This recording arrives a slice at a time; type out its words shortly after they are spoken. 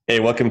Hey,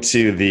 welcome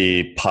to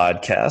the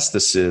podcast.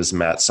 This is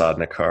Matt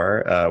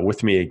Sodnikar.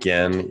 With me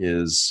again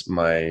is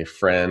my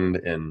friend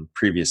and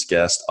previous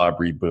guest,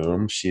 Aubrey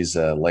Boom. She's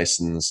a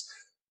licensed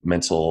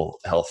mental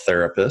health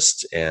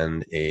therapist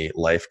and a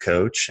life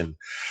coach and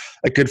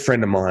a good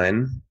friend of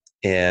mine.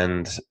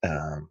 And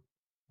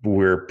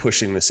we're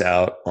pushing this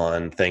out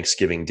on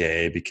Thanksgiving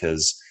Day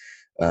because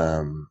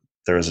there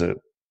was a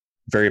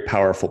very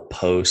powerful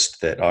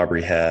post that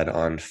Aubrey had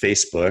on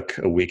Facebook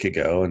a week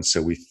ago. And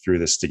so we threw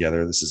this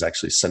together. This is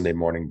actually Sunday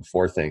morning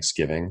before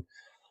Thanksgiving.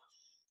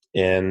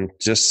 And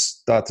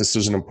just thought this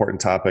was an important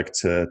topic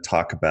to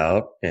talk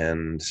about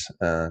and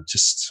for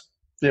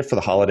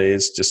the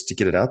holidays, just to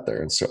get it out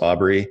there. And so,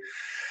 Aubrey,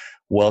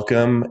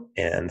 welcome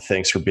and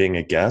thanks for being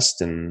a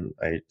guest. And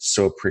I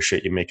so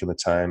appreciate you making the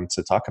time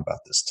to talk about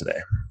this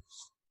today.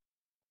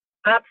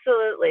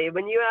 Absolutely.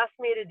 When you ask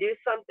me to do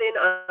something,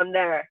 I'm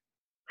there.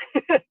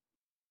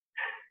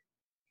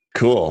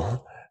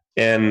 Cool.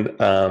 And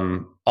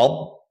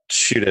I'll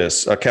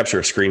capture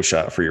a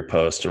screenshot for your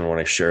post and when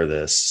I share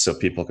this so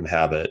people can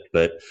have it.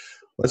 But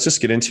let's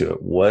just get into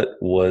it. What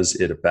was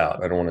it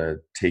about? I don't want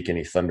to take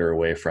any thunder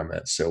away from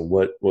it. So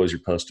what was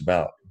your post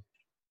about?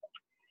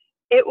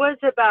 It was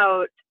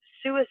about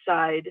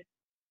suicide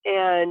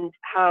and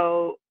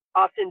how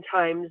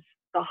oftentimes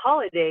the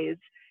holidays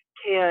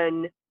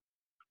can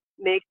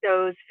make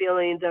those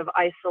feelings of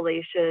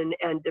isolation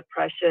and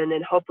depression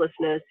and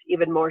hopelessness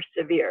even more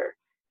severe.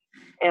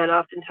 And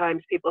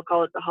oftentimes people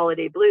call it the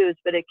holiday blues,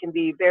 but it can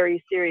be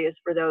very serious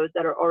for those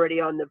that are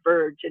already on the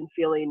verge and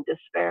feeling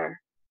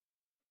despair.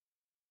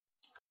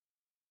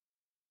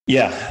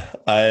 Yeah,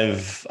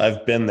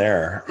 I've been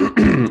there.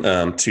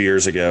 2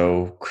 years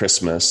ago,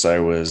 Christmas, I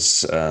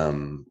was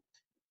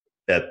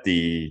at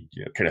the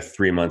kind of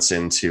 3 months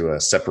into a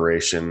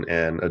separation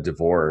and a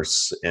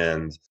divorce,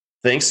 and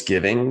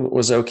Thanksgiving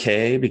was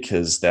okay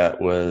because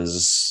that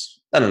was,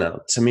 I don't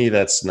know, to me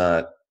that's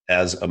not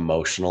as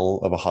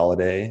emotional of a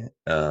holiday.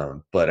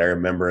 But I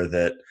remember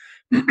that,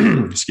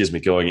 excuse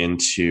me, going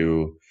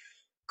into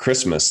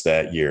Christmas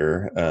that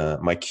year,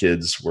 my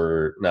kids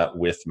were not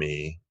with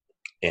me,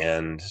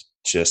 and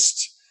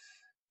just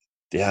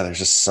yeah, there's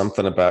just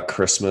something about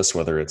Christmas,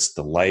 whether it's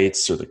the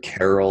lights or the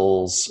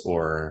carols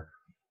or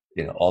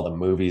all the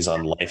movies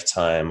on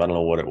Lifetime. I don't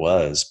know what it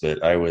was,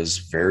 but I was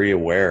very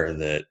aware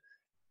that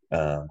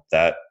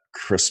that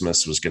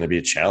Christmas was going to be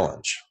a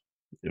challenge.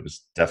 It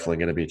was definitely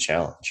going to be a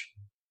challenge.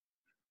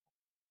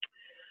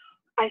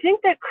 I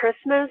think that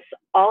Christmas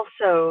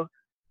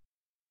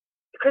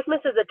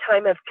is a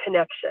time of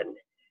connection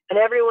and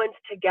everyone's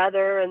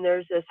together and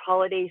there's this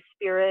holiday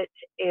spirit.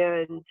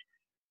 And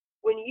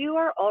when you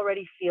are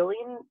already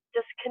feeling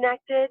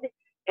disconnected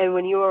and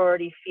when you are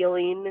already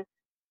feeling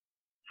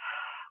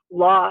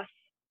loss,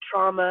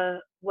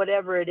 trauma,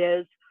 whatever it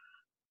is,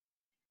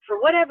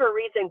 for whatever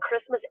reason,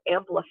 Christmas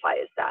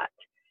amplifies that.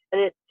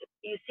 And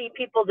you see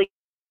people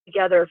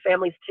together,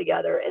 families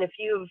together. And if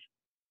you've,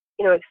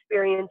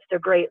 experienced a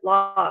great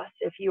loss,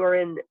 if you are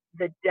in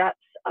the depths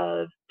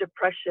of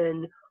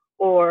depression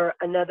or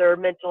another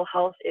mental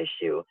health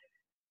issue,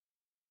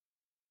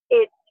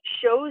 it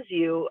shows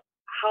you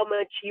how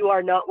much you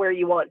are not where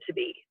you want to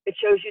be. It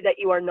shows you that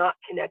you are not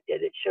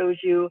connected. It shows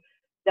you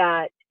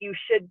that you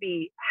should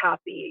be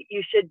happy,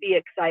 you should be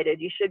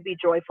excited, you should be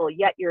joyful,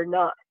 yet you're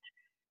not.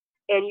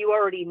 And you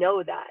already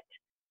know that.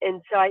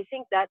 And so I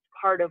think that's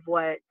part of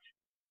what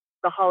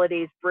the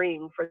holidays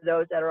bring for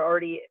those that are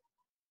already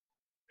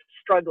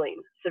struggling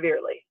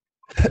severely.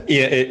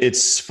 Yeah,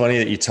 it's funny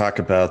that you talk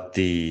about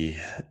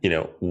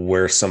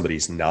where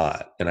somebody's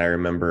not. And I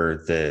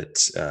remember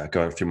that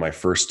going through my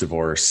first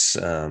divorce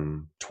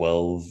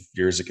 12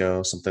 years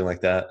ago, something like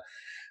that.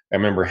 I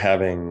remember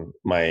having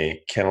my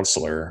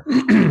counselor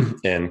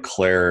and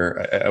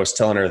Claire, I was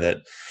telling her that,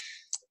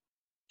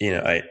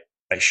 I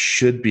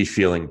should be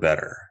feeling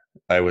better.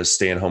 I was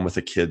staying home with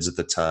the kids at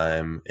the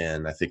time,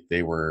 and I think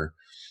they were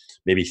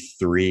maybe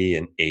 3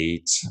 and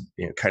 8,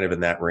 kind of in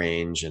that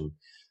range. And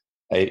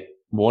I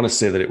want to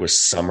say that it was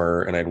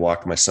summer and I'd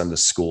walked my son to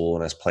school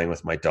and I was playing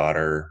with my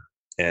daughter,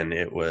 and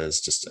it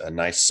was just a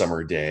nice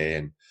summer day.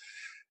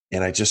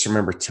 And I just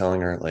remember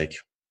telling her, like,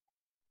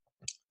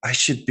 I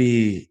should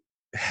be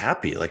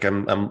happy. Like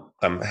I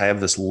have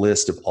this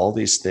list of all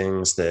these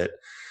things that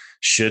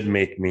should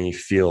make me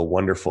feel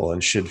wonderful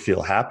and should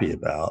feel happy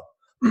about.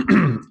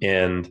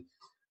 and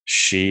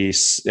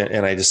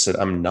and I just said,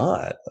 I'm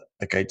not.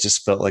 Like, I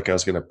just felt like I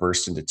was going to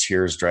burst into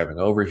tears driving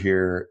over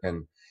here.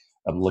 And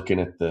I'm looking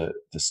at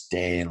this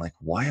day and like,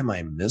 why am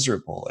I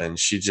miserable? And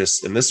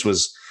and this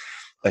was,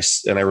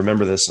 and I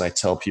remember this, and I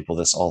tell people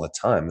this all the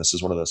time. This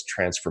is one of those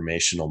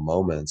transformational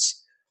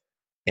moments.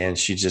 And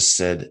she just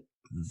said,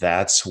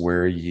 that's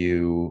where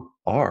you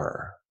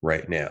are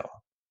right now.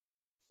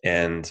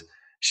 And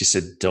she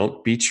said,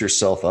 don't beat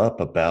yourself up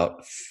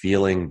about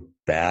feeling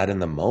bad in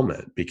the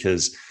moment,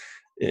 because,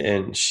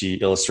 and she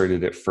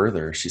illustrated it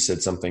further. She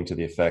said something to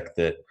the effect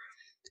that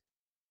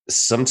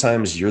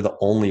sometimes you're the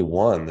only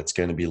one that's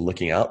going to be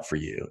looking out for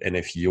you. And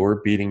if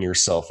you're beating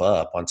yourself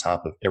up on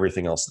top of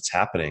everything else that's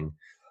happening,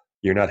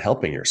 you're not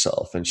helping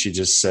yourself. And she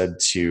just said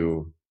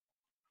to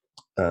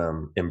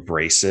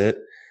embrace it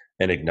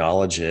and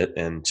acknowledge it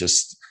and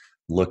just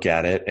look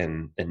at it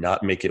and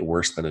not make it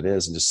worse than it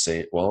is, and just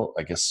say, well,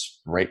 I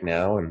guess right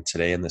now and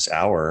today in this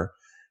hour,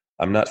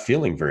 I'm not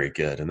feeling very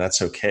good, and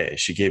that's okay.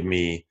 She gave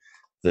me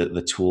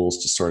the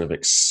tools to sort of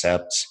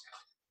accept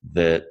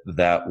that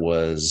that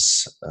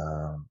was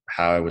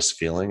how I was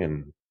feeling,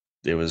 and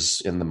it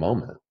was in the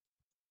moment.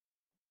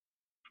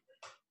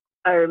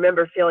 I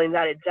remember feeling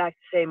that exact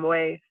same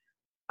way.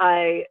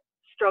 I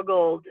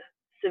struggled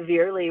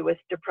severely with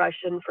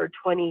depression for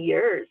 20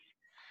 years,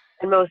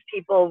 and most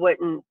people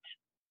wouldn't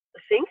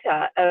think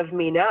that of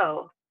me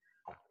now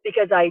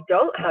because I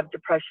don't have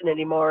depression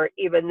anymore,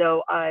 even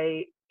though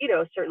I,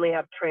 certainly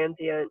have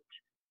transient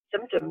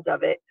symptoms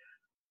of it.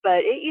 But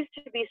it used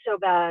to be so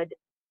bad,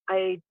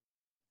 I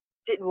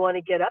didn't want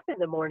to get up in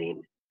the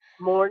morning,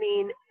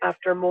 morning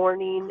after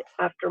morning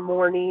after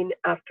morning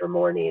after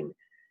morning.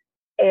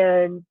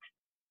 And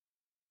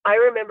I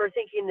remember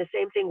thinking the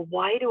same thing.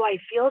 Why do I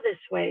feel this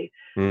way?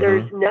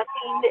 There's Mm-hmm.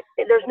 nothing,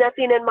 there's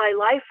nothing in my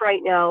life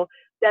right now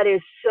that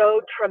is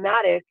so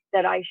traumatic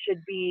that I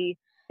should be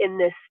in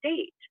this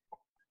state.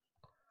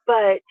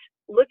 But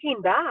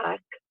looking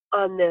back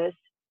on this,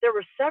 there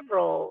were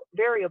several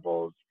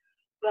variables,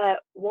 but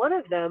one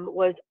of them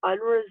was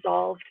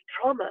unresolved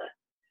trauma.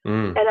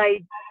 Mm. And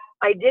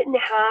I didn't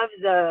have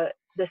the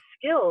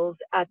skills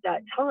at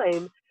that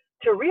time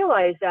to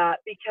realize that,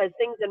 because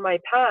things in my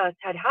past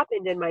had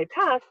happened in my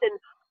past, and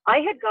I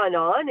had gone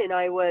on and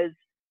I was,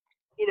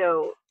 you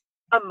know,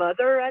 a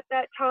mother at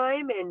that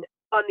time, and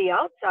on the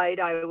outside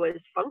I was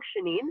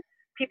functioning.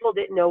 People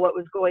didn't know what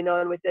was going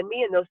on within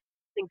me, and those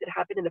things that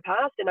happened in the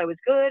past, and I was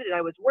good and I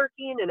was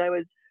working and I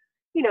was,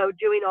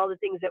 doing all the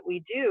things that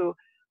we do.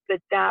 But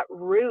that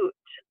root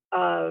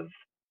of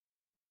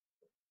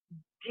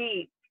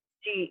deep,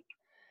 deep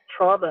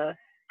trauma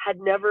had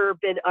never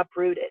been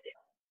uprooted.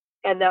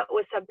 And that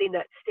was something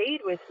that stayed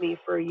with me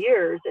for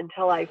years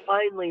until I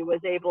finally was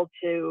able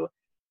to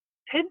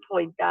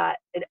pinpoint that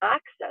and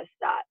access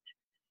that.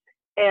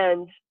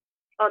 And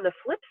on the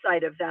flip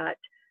side of that,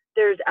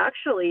 there's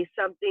actually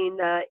something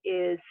that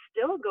is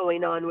still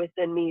going on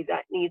within me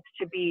that needs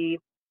to be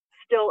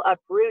still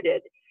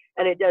uprooted.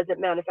 And it doesn't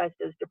manifest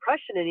as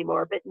depression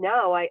anymore. But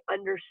now I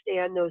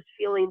understand those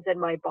feelings in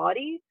my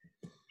body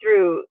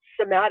through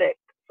somatic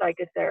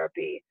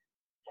psychotherapy.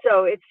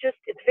 So it's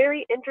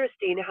very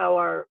interesting how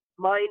our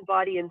mind,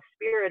 body, and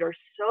spirit are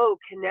so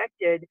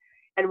connected.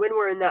 And when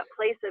we're in that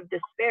place of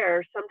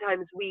despair,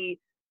 sometimes we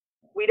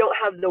don't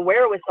have the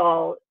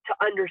wherewithal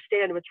to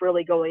understand what's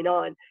really going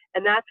on.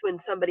 And that's when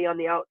somebody on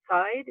the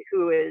outside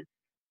who is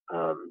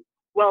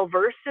well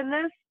versed in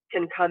this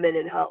can come in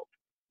and help.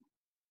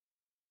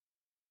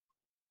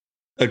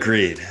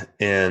 Agreed.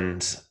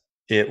 And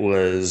it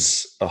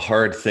was a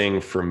hard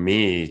thing for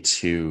me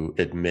to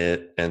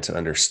admit and to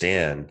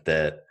understand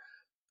that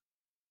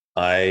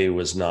I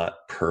was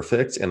not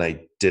perfect and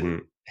I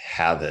didn't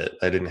have it.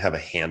 I didn't have a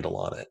handle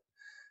on it.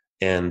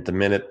 And the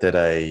minute that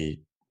I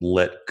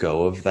let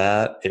go of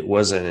that, it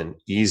wasn't an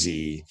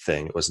easy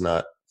thing. It was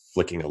not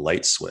flicking a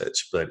light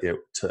switch, but it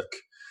took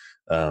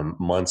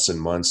months and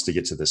months to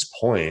get to this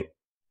point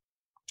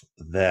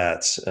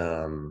that,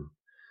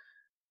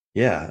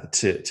 yeah,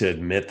 to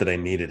admit that I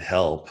needed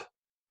help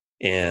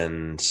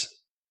and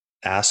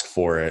ask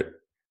for it.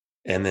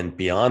 And then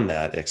beyond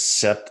that,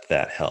 accept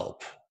that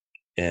help.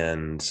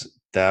 And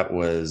that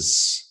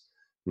was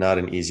not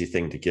an easy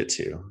thing to get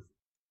to.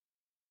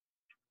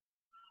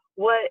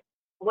 What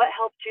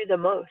helped you the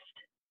most?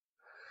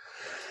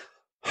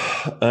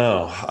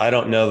 Oh, I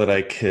don't know that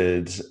I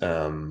could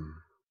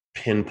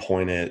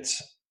pinpoint it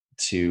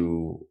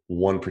to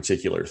one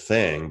particular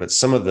thing, but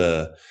some of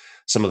the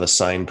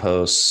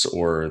signposts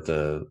or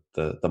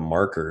the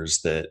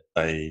markers that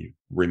I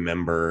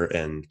remember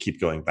and keep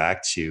going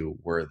back to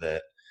were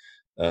that.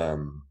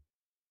 Um,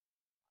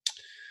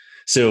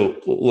 so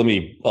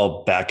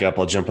I'll back up.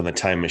 I'll jump on the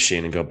time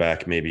machine and go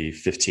back maybe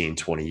 15,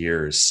 20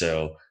 years.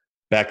 So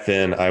back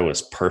then I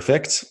was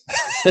perfect.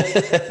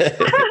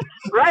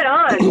 Right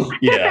on.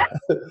 Yeah.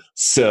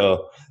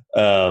 So,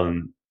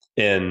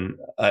 and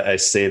I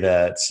say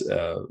that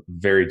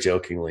very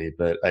jokingly,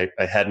 but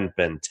I hadn't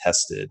been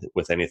tested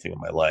with anything in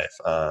my life.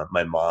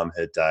 My mom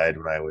had died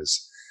when I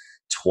was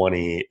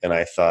 20, and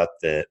I thought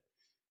that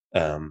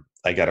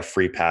I got a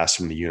free pass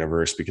from the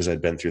universe because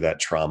I'd been through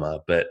that trauma,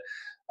 but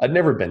I'd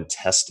never been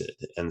tested.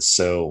 And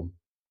so,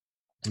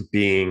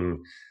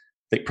 being,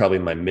 I think, probably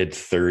in my mid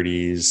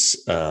 30s,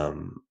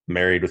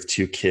 married with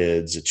two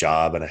kids, a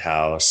job, and a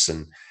house,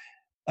 and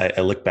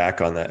I look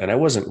back on that and I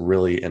wasn't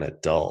really an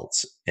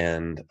adult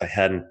and I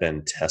hadn't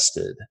been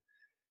tested.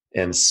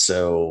 And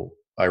so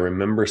I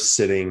remember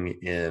sitting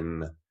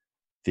in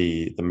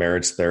the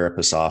marriage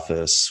therapist's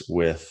office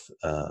with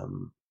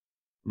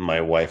my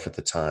wife at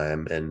the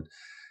time, and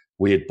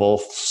we had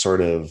both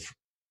sort of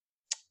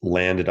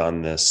landed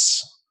on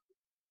this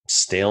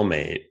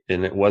stalemate,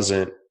 and it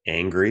wasn't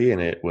angry,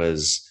 and it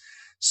was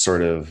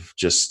sort of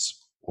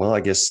just, well, I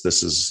guess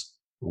this is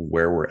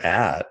where we're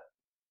at.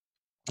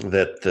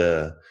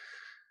 That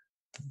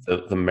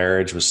the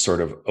marriage was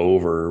sort of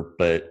over,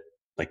 but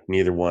like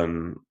neither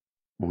one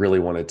really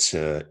wanted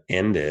to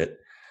end it.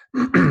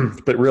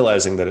 But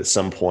realizing that at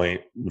some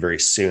point very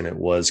soon it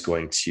was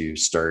going to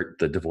start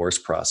the divorce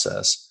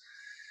process.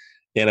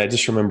 And I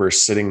just remember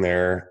sitting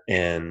there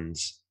and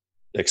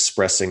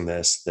expressing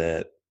this,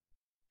 that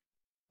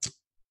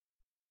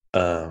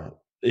uh,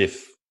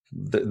 if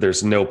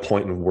there's no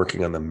point in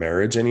working on the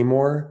marriage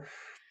anymore,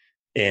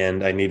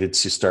 and I needed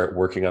to start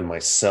working on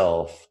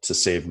myself to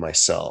save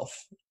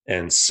myself.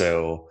 And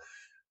so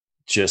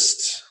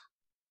just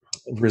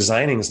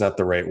resigning is not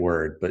the right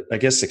word, but I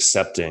guess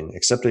accepting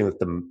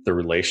that the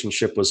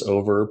relationship was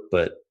over,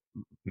 but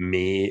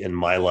me and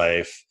my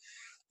life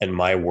and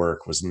my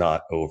work was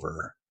not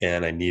over.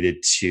 And I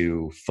needed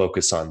to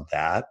focus on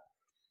that.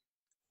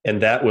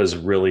 And that was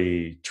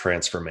really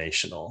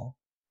transformational.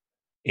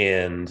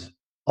 And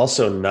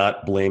also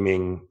not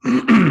blaming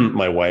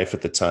my wife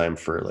at the time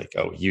for like,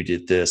 oh, you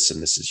did this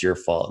and this is your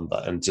fault.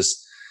 And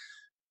just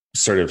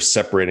sort of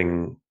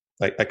separating,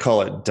 like I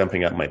call it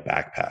dumping out my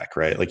backpack,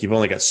 right? Like you've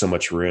only got so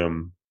much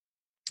room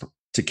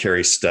to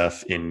carry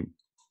stuff in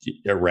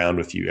around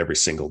with you every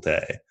single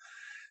day.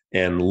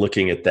 And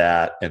looking at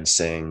that and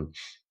saying,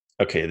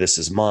 okay, this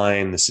is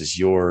mine, this is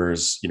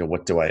yours,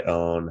 what do I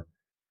own?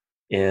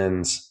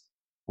 And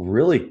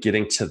really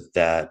getting to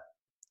that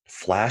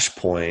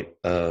flashpoint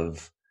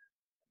of,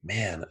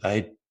 man,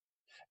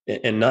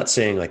 and not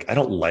saying like, I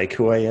don't like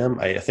who I am.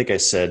 I think I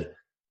said,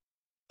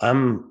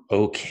 I'm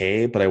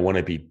okay, but I want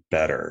to be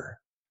better.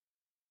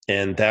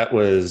 And that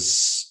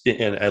was,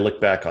 and I look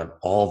back on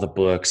all the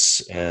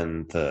books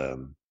and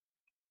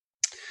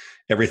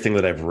everything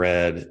that I've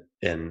read,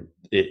 and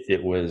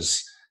it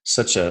was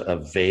such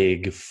a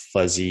vague,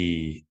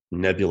 fuzzy,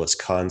 nebulous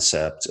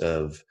concept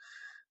of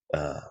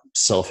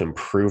self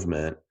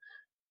improvement,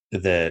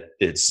 that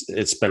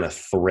it's been a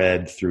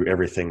thread through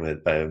everything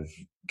that I've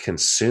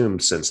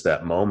consumed since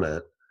that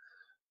moment.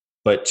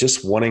 But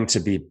just wanting to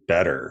be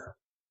better,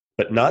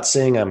 but not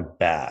saying I'm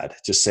bad,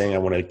 just saying I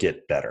want to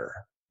get better.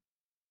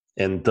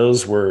 And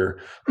those were,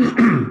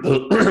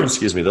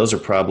 excuse me, those are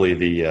probably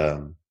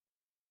the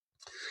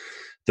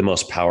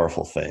most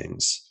powerful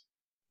things.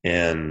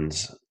 And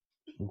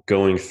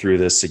going through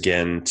this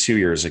again 2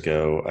 years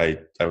ago,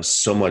 I was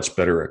so much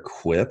better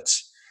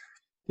equipped.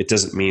 It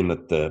doesn't mean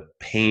that the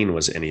pain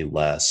was any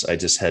less. I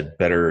just had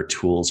better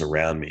tools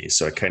around me.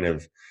 So I kind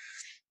of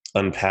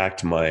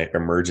unpacked my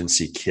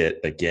emergency kit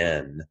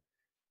again.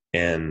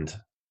 And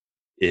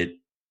it,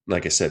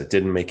 like I said, it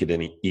didn't make it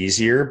any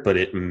easier, but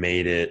it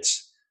made it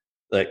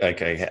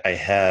like I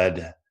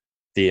had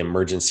the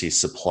emergency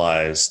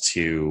supplies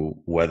to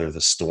weather the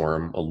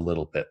storm a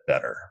little bit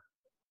better.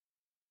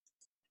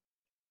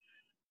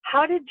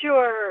 How did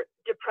your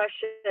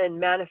depression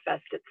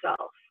manifest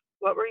itself?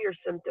 What were your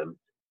symptoms?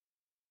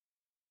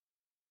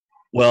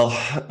 Well,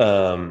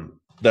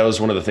 that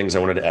was one of the things I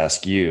wanted to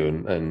ask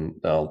you, and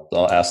I'll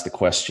ask the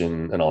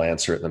question and I'll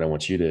answer it, and then I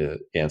want you to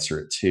answer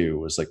it too.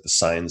 Was like the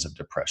signs of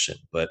depression,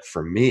 but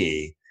for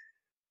me,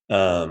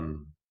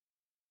 um,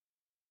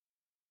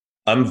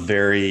 I'm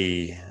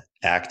very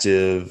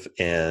active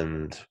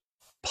and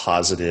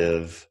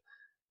positive,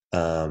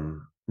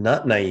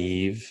 not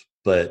naive,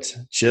 but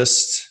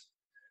just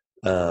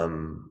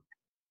um,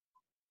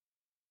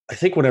 I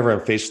think whenever I'm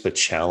faced with a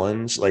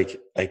challenge,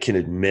 like I can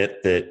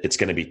admit that it's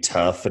going to be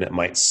tough and it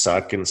might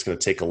suck and it's going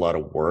to take a lot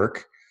of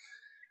work.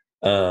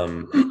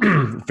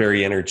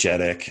 Very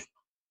energetic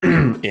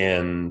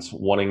and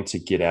wanting to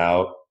get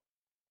out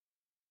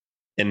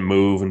and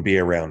move and be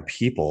around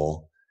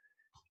people.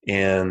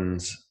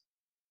 And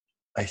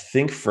I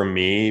think for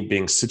me,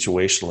 being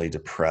situationally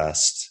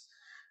depressed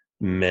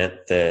meant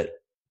that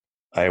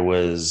I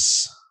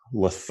was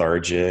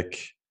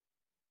lethargic,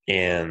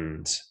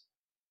 and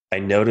I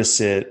notice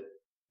it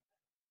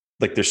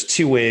like there's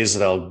two ways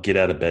that I'll get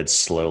out of bed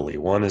slowly.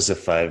 One is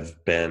if I've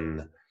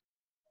been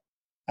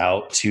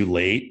out too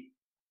late,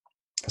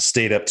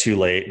 stayed up too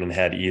late, and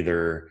had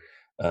either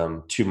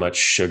too much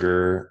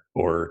sugar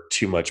or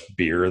too much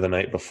beer the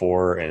night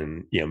before,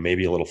 and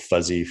maybe a little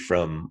fuzzy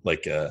from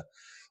like a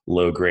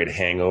low grade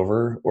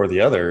hangover. Or the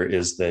other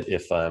is that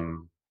if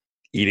I'm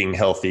eating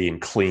healthy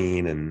and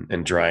clean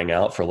and drying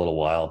out for a little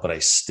while, but I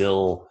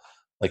still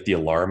like the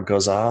alarm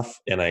goes off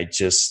and I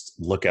just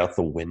look out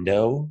the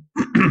window,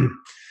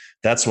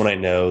 that's when I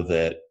know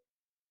that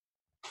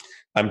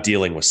I'm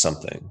dealing with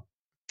something,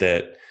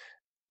 that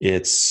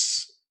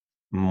it's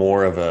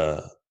more of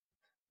a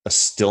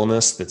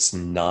stillness that's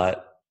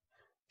not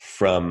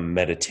from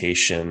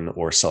meditation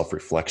or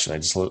self-reflection. I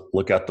just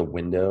look out the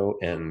window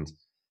and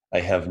I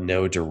have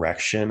no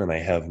direction and I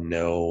have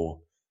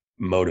no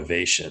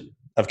motivation.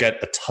 I've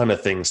got a ton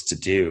of things to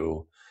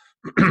do,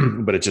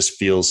 but it just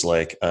feels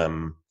like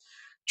I'm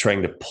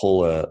trying to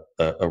pull a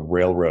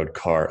railroad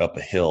car up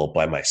a hill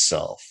by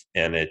myself.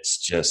 And it's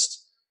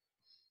just,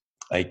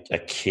 I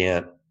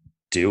can't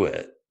do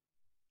it.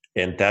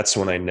 And that's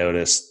when I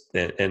noticed,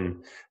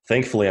 and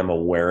thankfully I'm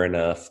aware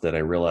enough that I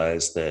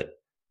realize that,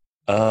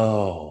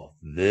 oh,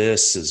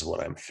 this is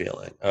what I'm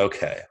feeling.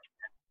 Okay.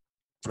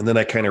 And then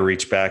I kind of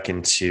reach back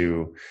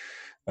into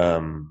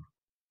Um,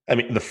 I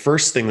mean, the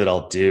first thing that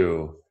I'll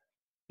do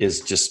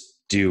is just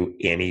do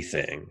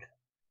anything.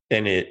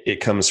 And it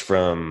comes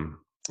from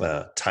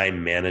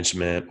time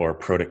management or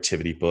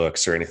productivity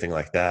books or anything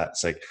like that.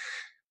 It's like,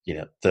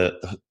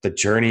 the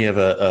journey of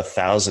a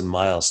thousand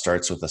miles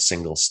starts with a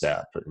single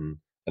step. And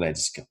I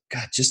just go,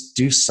 God, just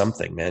do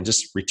something, man.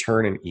 Just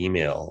return an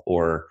email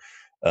or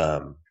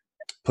um,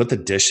 put the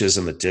dishes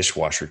in the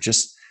dishwasher.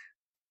 Just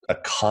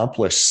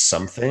accomplish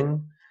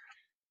something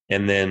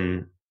and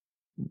then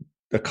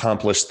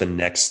accomplish the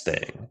next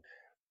thing.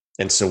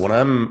 And so when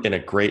I'm in a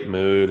great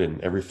mood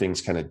and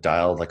everything's kind of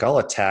dialed, like I'll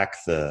attack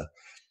the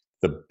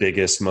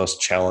biggest,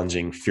 most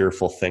challenging,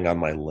 fearful thing on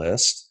my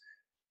list.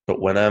 But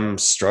when I'm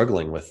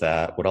struggling with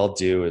that, what I'll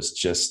do is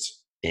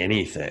just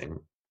anything,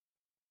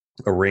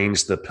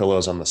 arrange the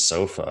pillows on the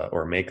sofa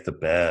or make the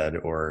bed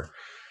or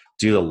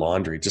do the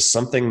laundry, just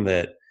something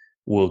that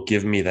will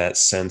give me that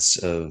sense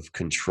of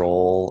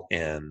control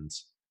and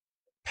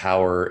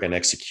power and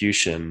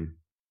execution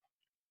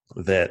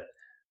that,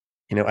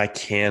 I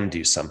can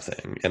do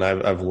something. And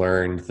I've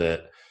learned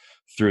that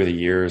through the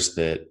years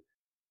that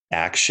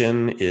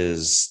action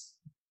is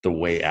the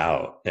way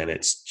out. And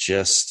it's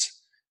just,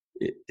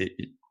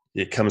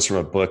 it comes from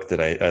a book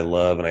that I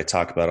love and I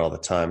talk about all the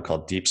time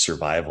called Deep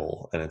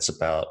Survival. And it's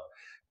about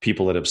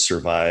people that have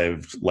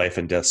survived life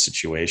and death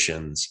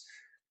situations.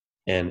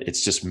 And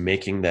it's just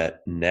making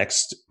that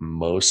next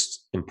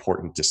most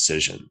important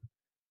decision.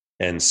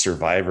 And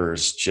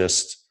survivors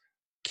just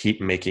keep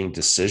making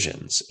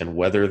decisions. And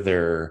whether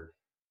they're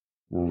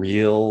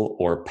real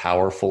or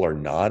powerful or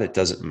not, it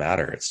doesn't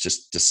matter. It's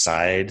just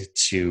decide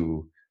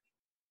to.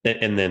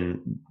 And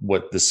then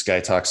what this guy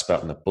talks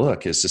about in the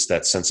book is just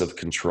that sense of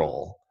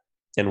control.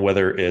 And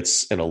whether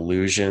it's an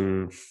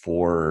illusion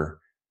for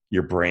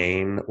your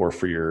brain or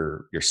for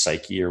your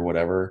psyche or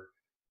whatever,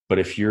 but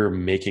if you're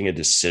making a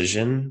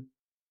decision,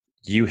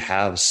 you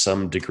have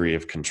some degree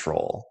of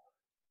control.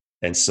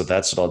 And so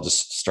that's what I'll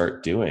just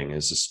start doing,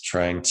 is just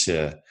trying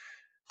to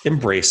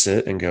embrace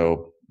it and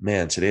go,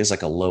 man, today's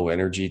like a low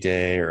energy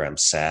day or I'm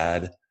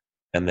sad.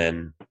 And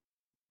then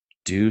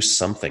do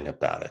something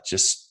about it.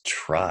 Just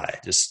try.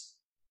 Just,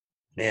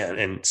 man.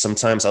 And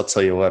sometimes I'll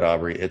tell you what,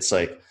 Aubrey, it's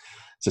like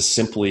to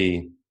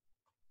simply,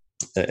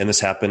 and this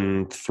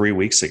happened 3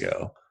 weeks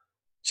ago,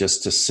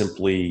 just to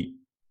simply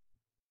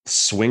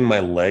swing my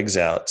legs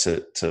out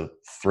to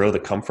throw the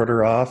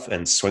comforter off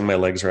and swing my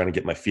legs around and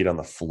get my feet on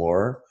the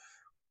floor.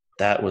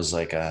 That was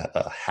like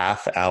a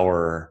half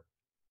hour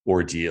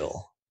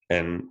ordeal.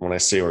 And when I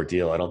say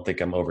ordeal, I don't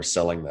think I'm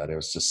overselling that. It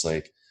was just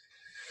like,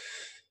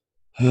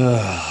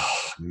 oh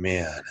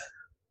man.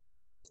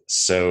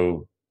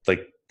 So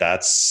like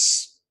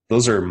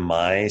those are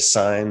my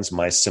signs,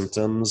 my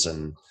symptoms.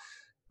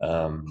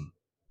 Um,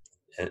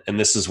 and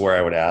this is where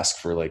I would ask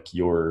for like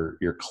your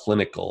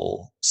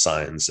clinical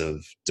signs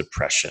of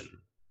depression.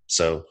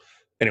 So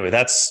anyway,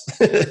 that's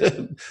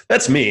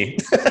that's me.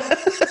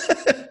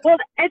 Well,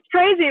 it's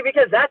crazy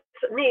because that's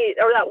me,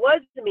 or that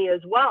was me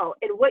as well.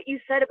 And what you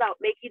said about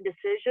making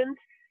decisions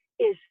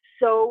is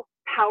so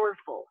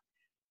powerful.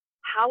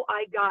 How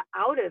I got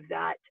out of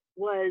that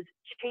was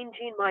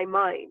changing my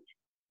mind.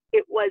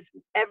 It was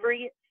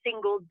every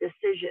single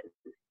decision.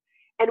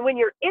 And when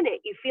you're in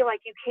it, you feel like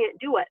you can't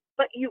do it,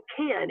 but you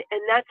can.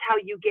 And that's how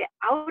you get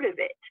out of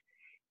it.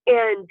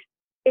 And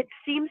it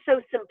seems so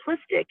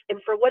simplistic.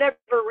 And for whatever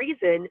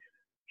reason,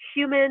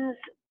 humans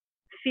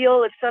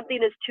feel if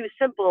something is too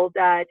simple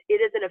that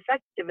it isn't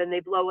effective and they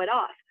blow it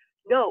off.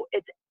 No,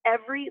 it's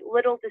every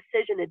little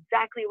decision,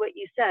 exactly what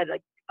you said,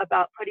 like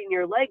about putting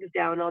your legs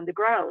down on the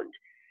ground.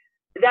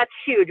 That's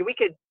huge. We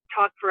could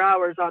talk for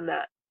hours on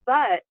that.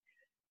 But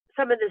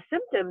some of the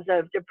symptoms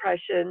of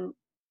depression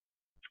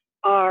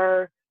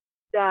are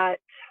that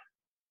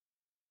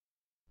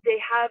they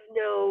have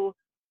no,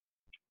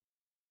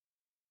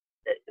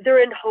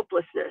 they're in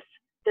hopelessness,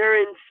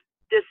 they're in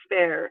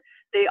despair.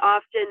 They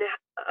often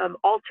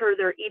alter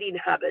their eating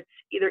habits,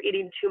 either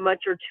eating too much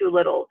or too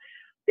little.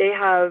 They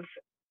have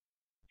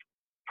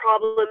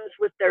problems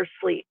with their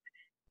sleep,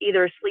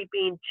 either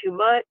sleeping too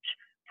much,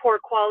 poor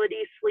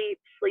quality sleep,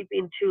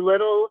 sleeping too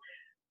little.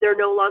 They're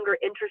no longer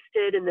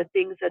interested in the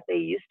things that they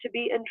used to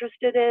be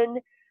interested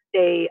in.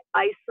 They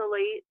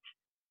isolate.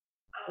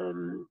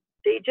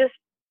 They just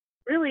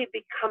really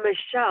become a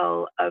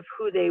shell of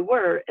who they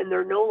were, and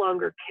they're no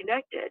longer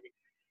connected.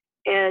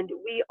 And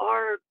we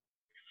are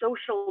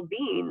social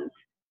beings,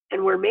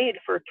 and we're made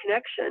for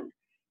connection.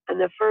 And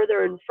the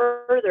further and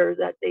further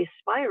that they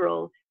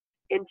spiral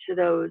into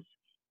those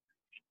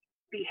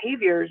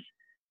behaviors,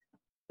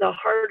 the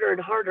harder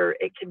and harder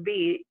it can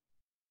be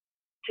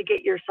to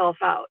get yourself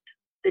out.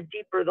 The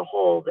deeper the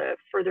hole, the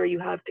further you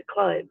have to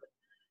climb.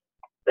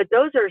 But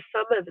those are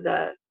some of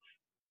the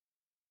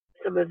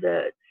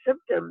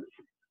symptoms.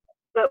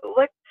 But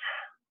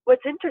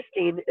what's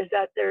interesting is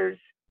that there's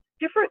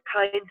different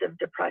kinds of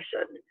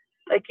depression.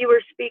 Like you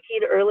were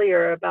speaking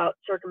earlier about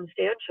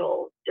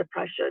circumstantial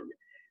depression,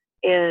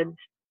 and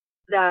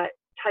that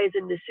ties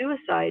into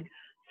suicide.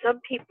 Some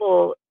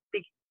people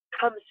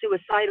become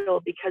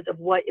suicidal because of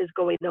what is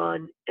going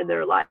on in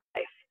their life.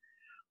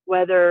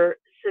 whether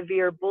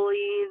severe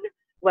bullying,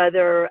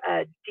 whether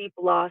a deep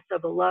loss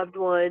of a loved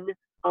one,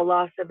 a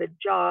loss of a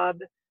job,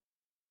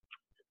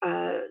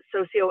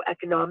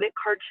 socioeconomic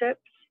hardships.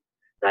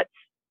 That's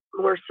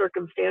more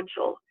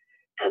circumstantial.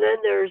 And then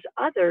there's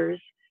others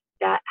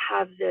that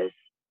have this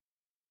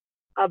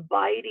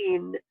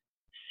abiding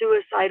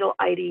suicidal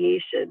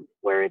ideation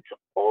where it's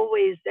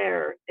always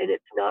there and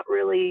it's not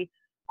really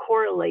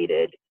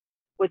correlated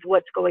with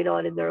what's going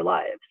on in their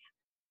lives.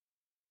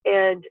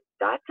 And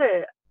that's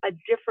a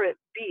different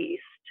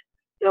beast,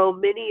 though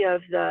many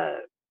of the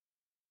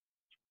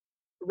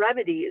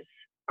remedies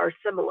are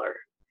similar.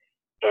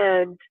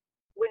 And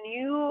when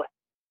you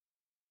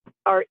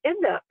are in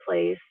that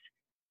place,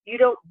 you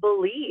don't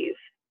believe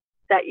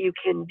that you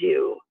can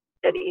do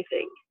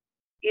anything.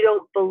 You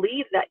don't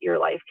believe that your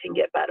life can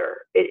get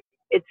better.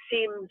 It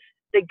seems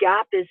the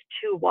gap is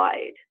too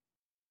wide.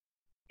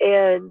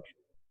 And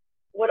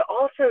what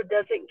also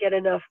doesn't get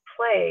enough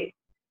play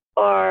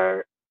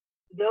are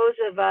those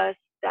of us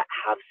that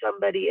have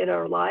somebody in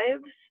our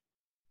lives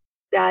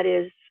that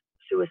is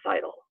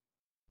suicidal.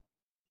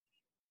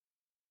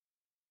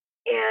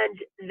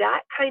 And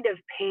that kind of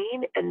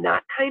pain and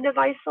that kind of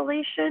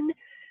isolation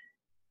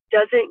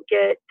doesn't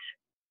get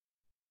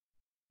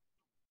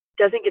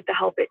the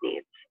help it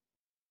needs.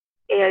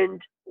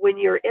 And when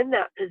you're in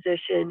that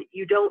position,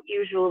 you don't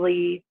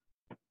usually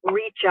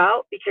reach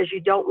out because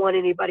you don't want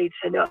anybody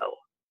to know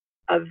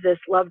of this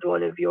loved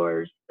one of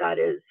yours that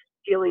is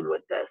dealing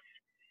with this.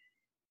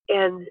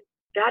 And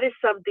that is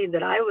something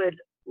that I would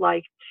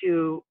like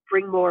to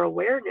bring more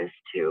awareness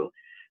to,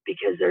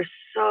 because there's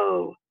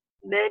so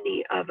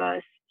many of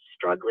us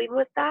struggling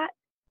with that,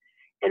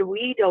 and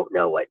we don't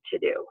know what to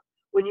do.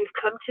 When you've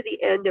come to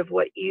the end of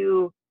what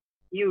you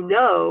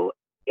know,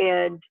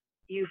 and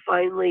you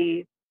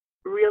finally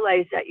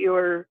realize that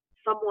you're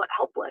somewhat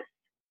helpless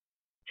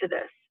to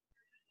this.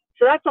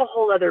 So that's a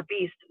whole other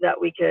beast that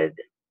we could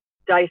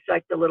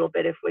dissect a little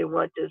bit if we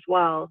want as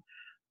well.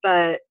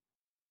 But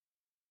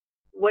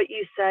what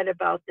you said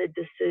about the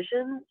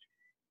decisions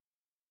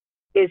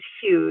is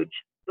huge.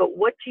 But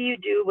what do you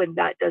do when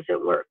that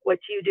doesn't work? What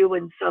do you do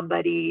when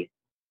somebody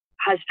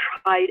has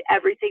tried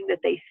everything that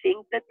they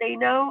think that they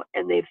know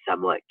and they've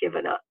somewhat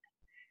given up?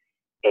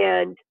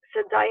 And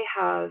since I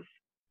have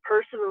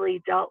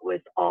personally dealt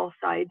with all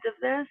sides of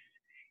this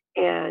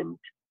and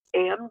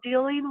am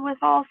dealing with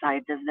all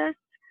sides of this,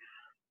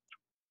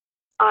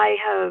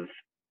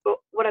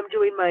 what I'm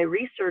doing my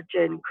research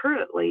in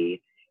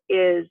currently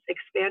is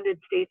expanded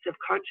states of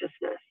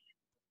consciousness.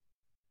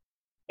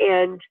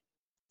 And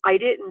I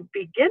didn't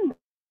begin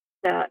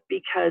that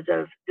because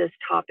of this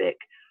topic,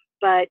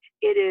 but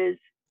it is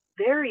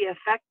very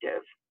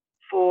effective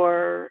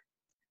for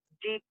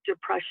deep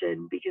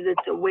depression because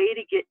it's a way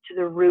to get to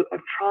the root of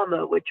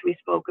trauma, which we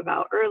spoke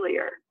about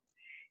earlier.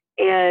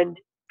 And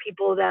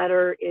people that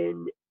are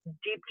in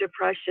deep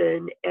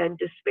depression and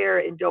despair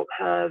and don't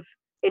have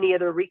any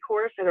other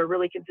recourse and are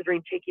really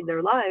considering taking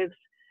their lives,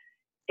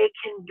 it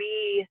can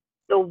be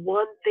the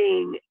one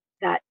thing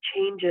that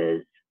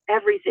changes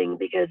everything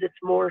because it's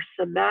more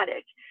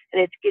somatic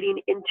and it's getting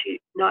into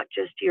not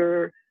just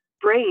your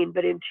brain,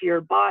 but into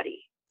your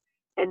body.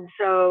 And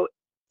so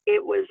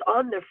it was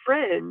on the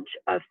fringe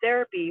of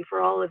therapy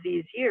for all of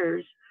these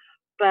years,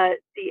 but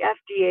the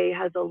FDA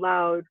has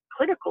allowed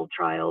clinical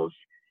trials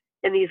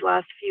in these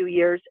last few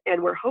years,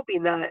 and we're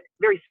hoping that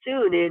very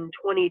soon in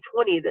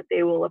 2020 that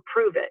they will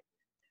approve it.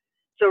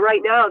 So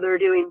right now they're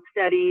doing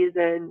studies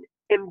and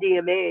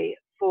MDMA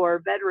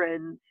for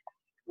veterans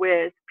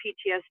with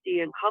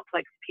PTSD and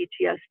complex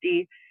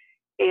PTSD,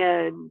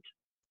 and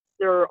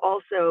they're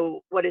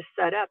also, what is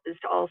set up is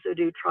to also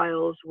do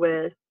trials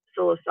with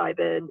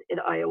psilocybin and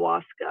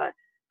ayahuasca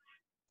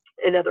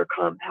and other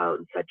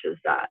compounds such as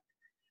that.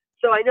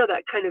 So I know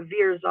that kind of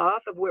veers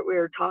off of what we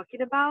were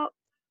talking about,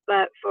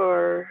 but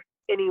for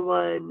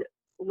anyone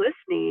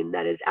listening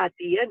that is at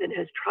the end and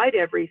has tried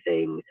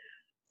everything,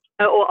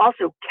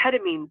 also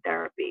ketamine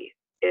therapy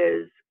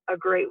is a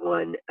great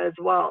one as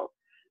well.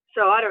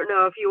 So I don't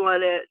know if you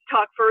want to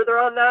talk further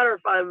on that or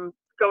if I'm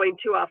going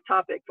too off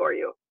topic for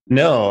you.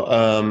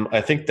 No,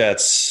 I think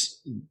that's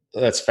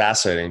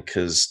fascinating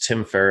because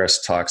Tim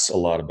Ferriss talks a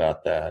lot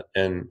about that.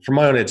 And from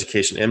my own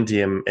education,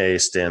 MDMA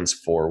stands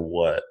for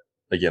what?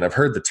 Again, I've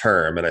heard the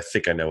term and I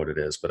think I know what it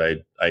is, but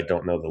I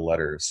don't know the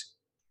letters.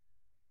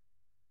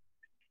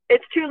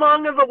 It's too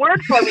long of a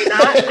word for me,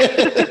 Matt.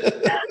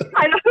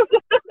 I don't.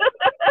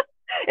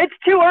 It's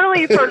too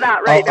early for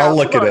that right now. I'll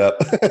look it up.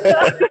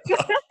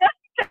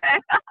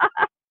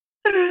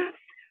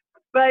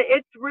 But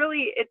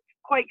it's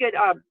quite good.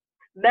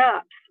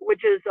 MAPS,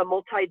 which is a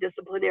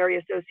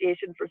multidisciplinary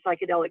association for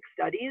psychedelic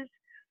studies,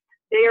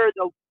 they are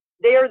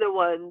the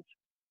ones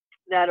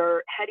that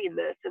are heading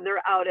this, and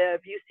they're out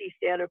of UC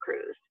Santa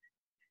Cruz.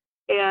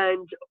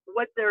 And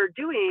what they're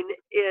doing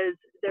is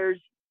there's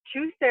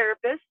two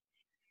therapists,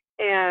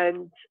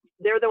 and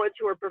they're the ones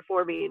who are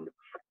performing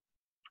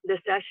the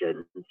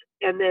sessions.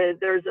 And then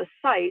there's a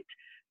site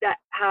that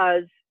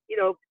has,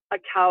 a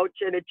couch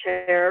and a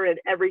chair and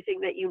everything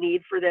that you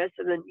need for this.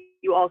 And then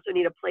you also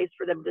need a place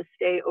for them to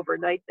stay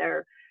overnight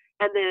there.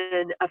 And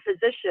then a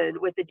physician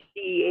with a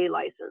DEA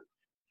license.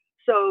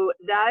 So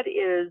that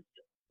is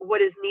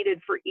what is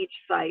needed for each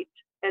site.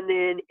 And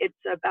then it's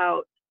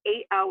about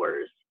 8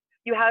 hours.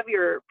 You have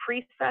your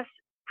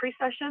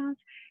pre-sessions,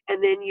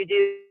 and then you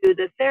do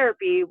the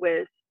therapy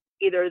with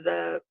either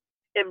the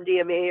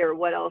MDMA or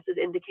what else is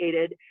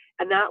indicated.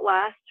 And that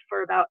lasts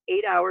for about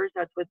 8 hours.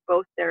 That's with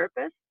both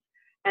therapists.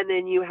 And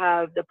then you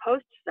have the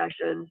post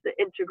sessions, the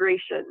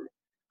integration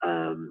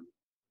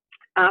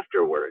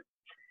afterwards.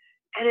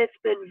 And it's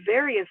been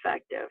very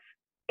effective.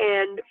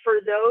 And for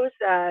those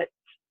that,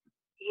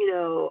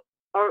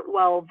 aren't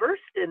well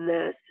versed in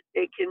this,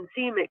 it can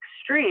seem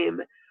extreme,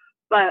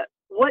 but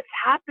what's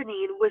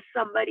happening with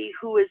somebody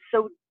who is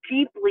so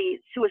deeply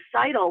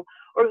suicidal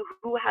or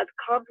who has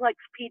complex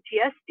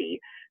PTSD,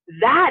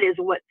 that is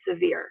what's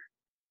severe.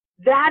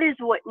 That is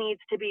what needs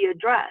to be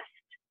addressed.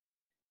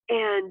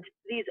 And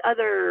these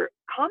other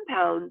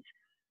compounds,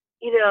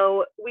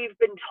 we've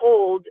been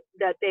told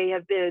that they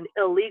have been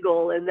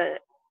illegal and that,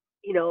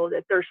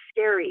 that they're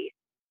scary.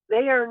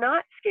 They are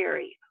not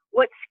scary.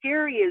 What's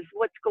scary is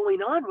what's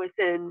going on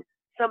within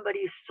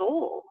somebody's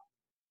soul.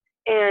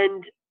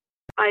 And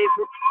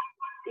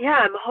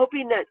I'm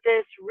hoping that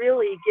this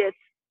really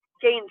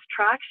gains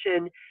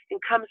traction and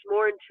comes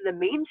more into the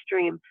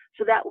mainstream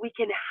so that we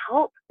can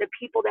help the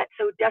people that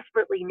so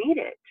desperately need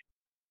it.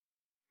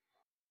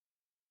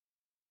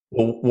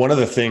 Well, one of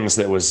the things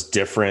that was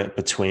different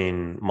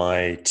between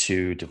my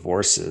two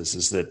divorces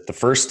is that the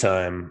first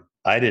time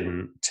I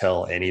didn't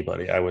tell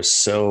anybody. I was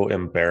so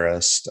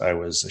embarrassed. I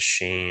was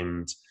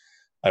ashamed.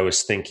 I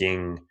was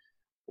thinking,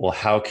 well,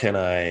 how can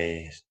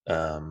I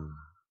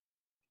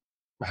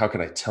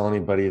tell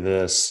anybody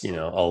this?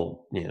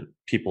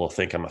 People will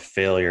think I'm a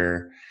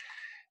failure.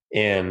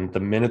 And the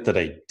minute that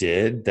I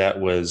did,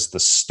 that was the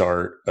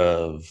start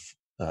of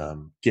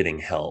getting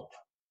help.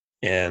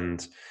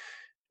 And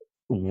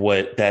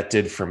what that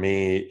did for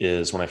me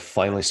is when I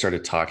finally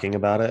started talking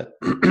about it,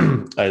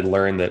 I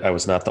learned that I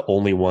was not the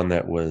only one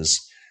that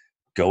was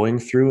going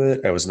through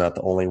it. I was not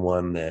the only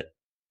one that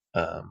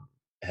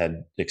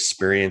had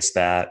experienced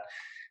that.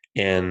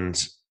 And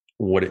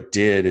what it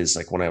did is,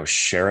 like, when I was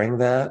sharing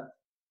that,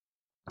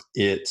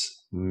 it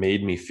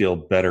made me feel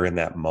better in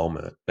that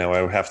moment. Now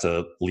I would have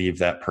to leave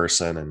that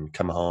person and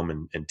come home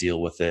and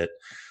deal with it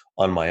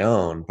on my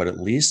own, but at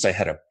least I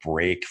had a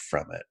break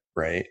from it.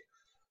 Right.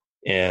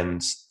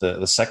 And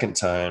the second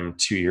time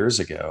 2 years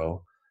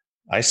ago,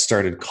 I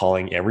started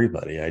calling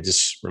everybody. I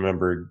just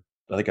remembered,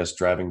 I think I was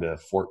driving to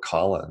Fort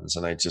Collins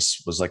and I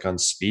just was like on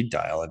speed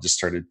dial. I just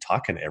started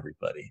talking to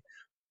everybody.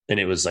 And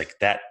it was like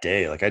that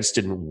day, like I just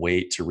didn't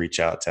wait to reach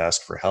out to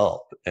ask for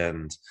help.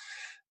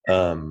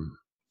 Um,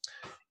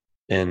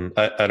 and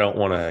I don't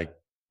want to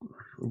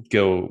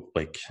go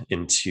like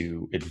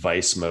into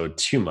advice mode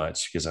too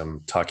much because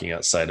I'm talking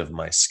outside of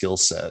my skill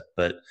set,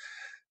 but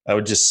I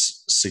would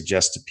just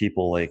suggest to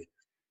people, like,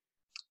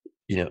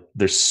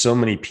 there's so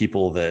many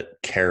people that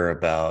care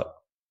about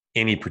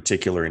any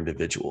particular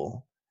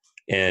individual,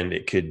 and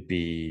it could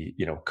be,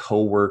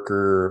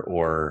 coworker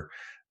or,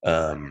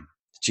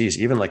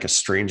 even like a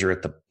stranger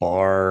at the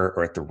bar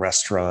or at the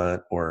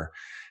restaurant,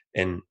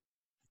 and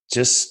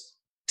just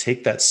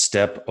take that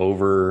step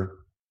over.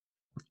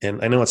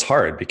 And I know it's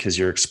hard because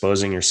you're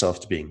exposing yourself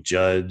to being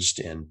judged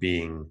and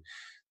being,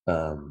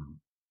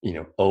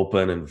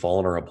 open and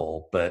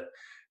vulnerable. But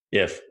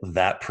if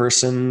that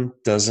person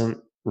doesn't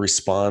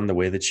respond the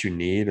way that you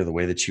need or the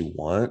way that you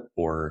want,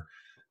 or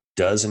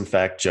does in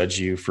fact judge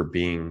you for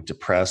being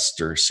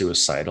depressed or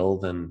suicidal,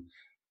 then,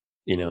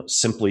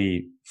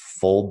 simply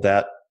fold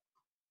that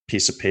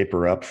piece of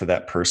paper up for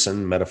that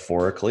person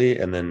metaphorically,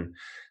 and then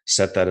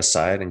set that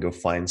aside and go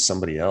find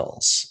somebody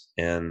else.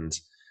 And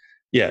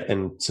yeah,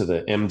 and to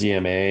the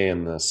MDMA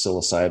and the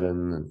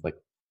psilocybin, and like,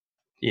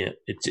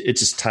 it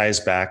just ties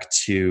back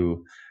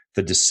to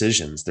the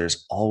decisions.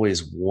 There's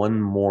always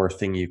one more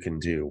thing you can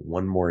do,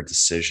 one more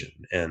decision.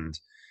 And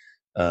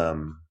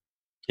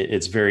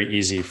it's very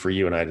easy for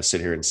you and I to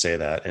sit here and say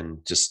that,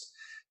 and just,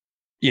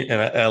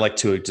 and I like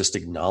to just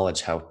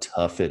acknowledge how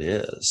tough it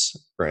is.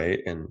 Right.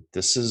 And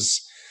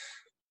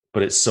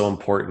but it's so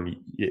important.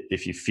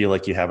 If you feel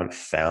like you haven't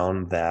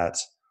found that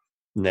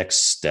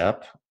next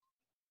step,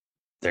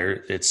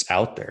 it's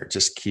out there.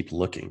 Just keep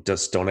looking.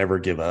 Just don't ever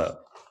give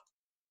up.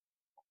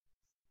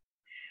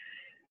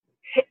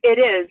 It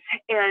is.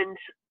 And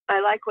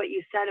I like what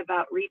you said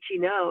about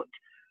reaching out.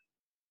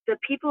 The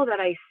people that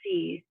I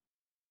see,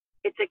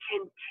 it's a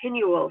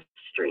continual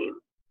stream.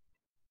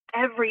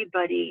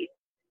 Everybody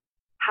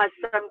has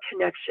some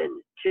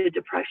connection to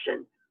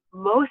depression.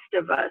 Most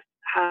of us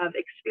have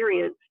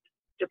experienced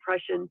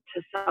depression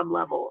to some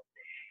level.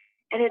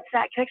 And it's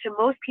that connection.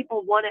 Most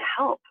people want to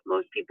help.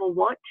 Most people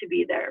want to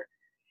be there.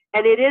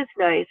 And it is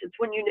nice. It's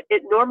when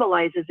it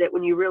normalizes it,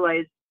 when you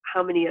realize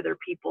how many other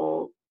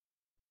people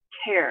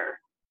care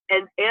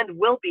and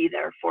will be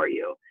there for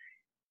you.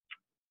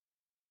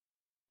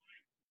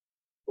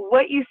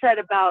 What you said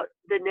about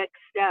the next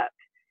step,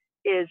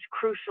 is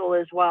crucial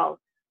as well.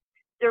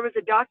 There was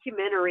a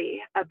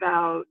documentary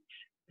about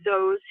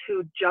those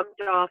who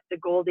jumped off the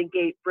Golden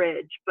Gate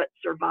Bridge but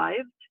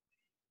survived.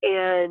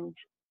 And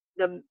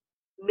the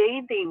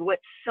main thing, what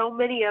so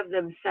many of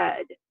them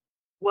said,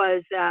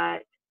 was that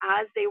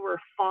as they were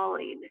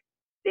falling,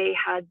 they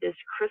had this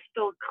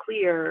crystal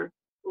clear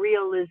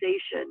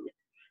realization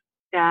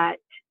that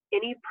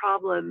any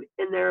problem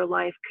in their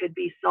life could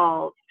be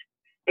solved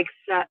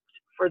except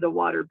for the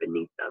water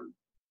beneath them.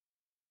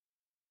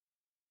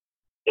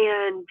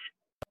 And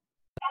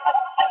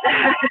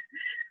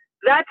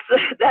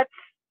that's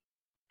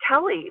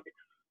telling,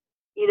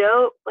 you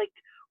know, like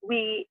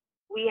we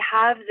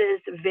have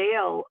this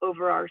veil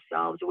over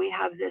ourselves. We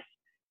have this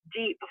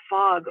deep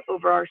fog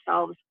over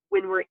ourselves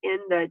when we're in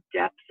the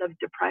depths of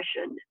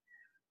depression.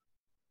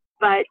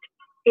 But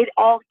it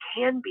all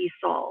can be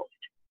solved.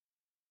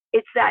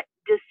 It's that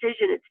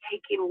decision. It's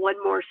taking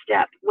one more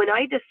step. When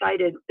I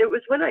decided, it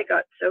was when I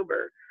got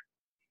sober,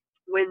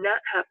 when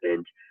that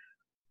happened,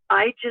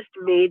 I just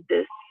made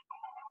this.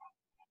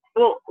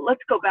 Well,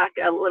 let's go back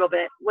a little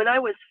bit. When I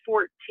was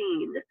 14,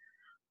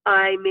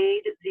 I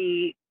made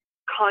the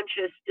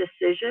conscious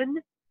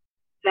decision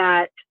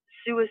that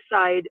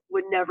suicide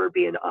would never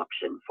be an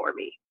option for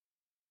me.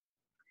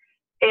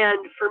 And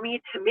for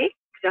me to make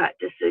that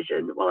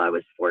decision while I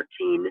was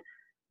 14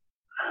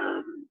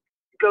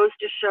 goes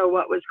to show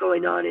what was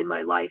going on in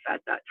my life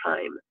at that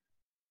time.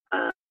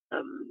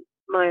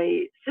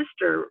 My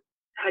sister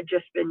had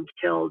just been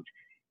killed,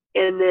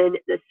 and then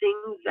the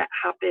things that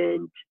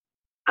happened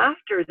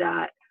after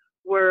that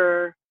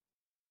were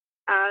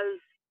as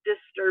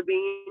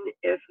disturbing,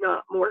 if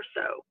not more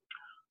so.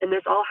 And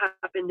this all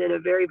happened in a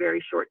very,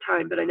 very short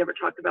time, but I never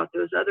talked about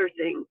those other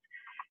things.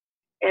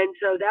 And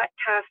so that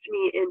cast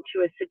me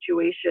into a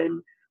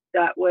situation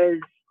that was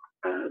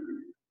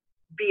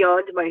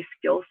beyond my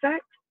skill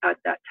set at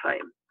that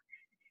time.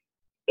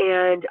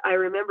 And I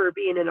remember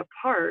being in a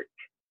park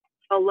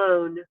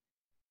alone,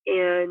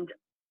 and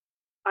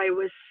I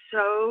was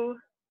so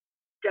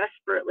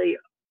desperately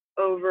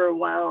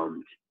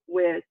overwhelmed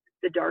with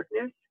the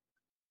darkness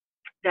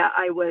that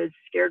I was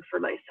scared for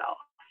myself.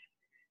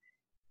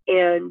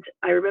 And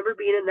I remember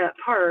being in that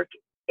park,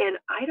 and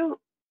I don't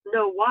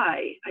know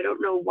why. I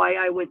don't know why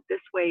I went this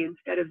way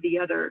instead of the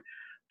other,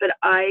 but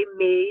I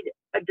made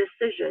a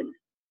decision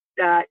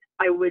that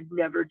I would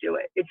never do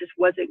it. It just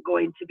wasn't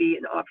going to be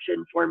an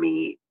option for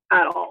me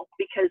at all,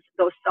 because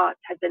those thoughts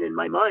had been in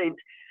my mind.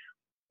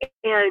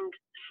 And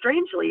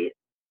strangely,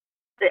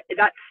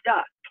 that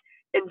stuck.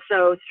 And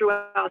so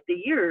throughout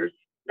the years,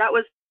 that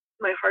was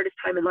my hardest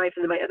time in life.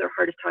 And then my other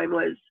hardest time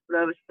was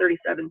when I was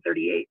 37,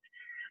 38.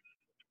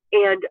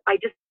 And I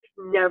just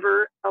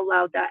never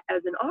allowed that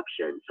as an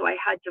option. So I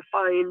had to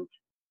find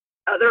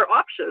other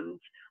options.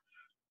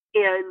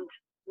 And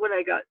when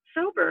I got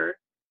sober,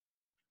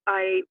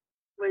 I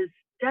was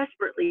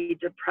desperately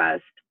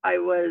depressed.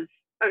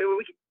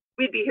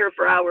 We'd be here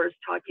for hours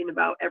talking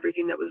about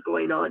everything that was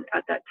going on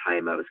at that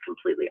time. I was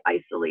completely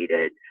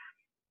isolated.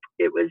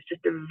 It was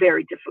just a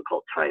very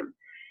difficult time.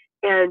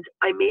 And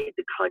I made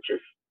the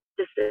conscious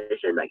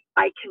decision, like,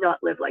 I cannot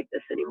live like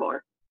this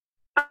anymore.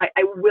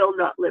 I will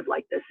not live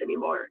like this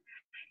anymore.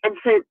 And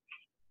since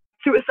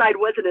suicide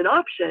wasn't an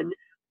option,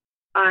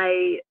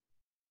 I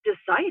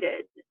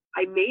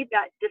made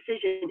that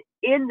decision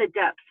in the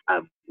depths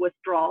of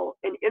withdrawal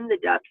and in the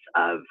depths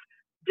of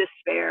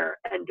despair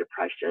and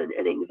depression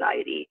and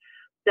anxiety,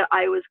 that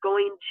I was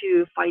going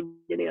to find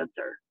an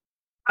answer.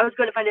 I was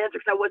going to find an answer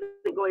because I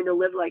wasn't going to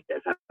live like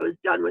this. I was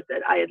done with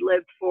it. I had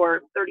lived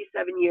for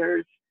 37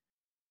 years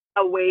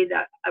a way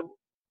that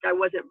I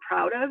wasn't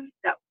proud of,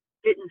 that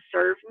didn't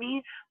serve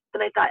me.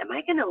 And I thought, am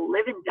I going to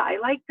live and die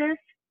like this?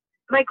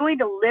 Am I going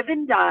to live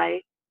and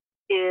die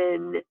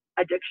in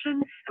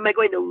addiction? Am I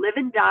going to live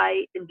and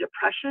die in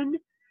depression?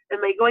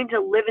 Am I going to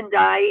live and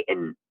die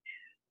in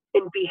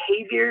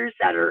behaviors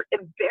that are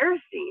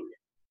embarrassing?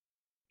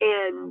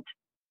 And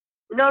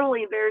not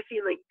only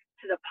embarrassing, like,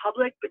 to the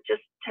public, but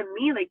just to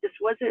me, like, this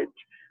wasn't,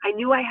 I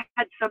knew I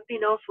had something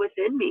else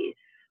within me.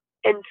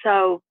 And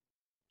so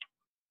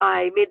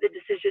I made the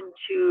decision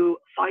to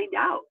find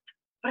out,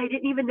 but I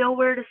didn't even know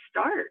where to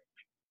start.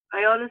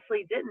 I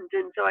honestly didn't.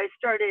 And so I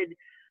started,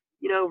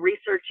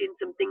 researching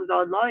some things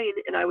online,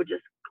 and I would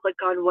just click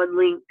on one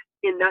link.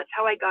 And that's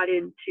how I got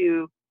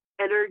into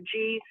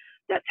energy.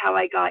 That's how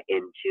I got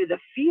into the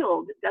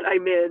field that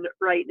I'm in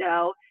right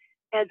now,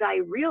 as I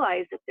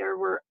realized that there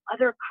were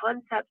other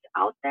concepts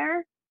out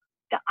there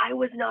that I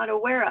was not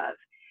aware of.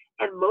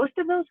 And most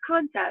of those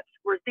concepts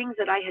were things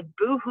that I had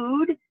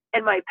boo-hooed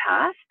in my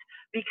past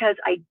because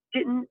I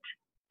didn't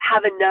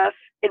have enough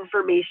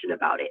information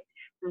about it.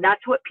 And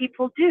that's what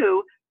people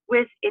do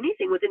with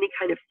anything, with any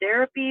kind of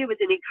therapy, with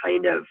any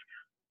kind of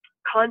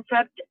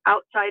concept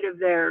outside of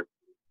their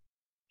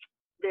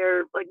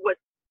like,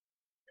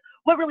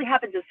 what really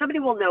happens is somebody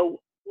will know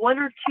one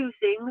or two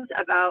things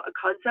about a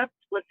concept,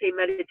 let's say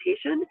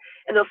meditation,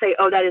 and they'll say,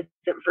 oh, that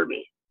isn't for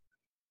me.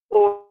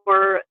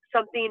 Or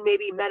something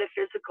maybe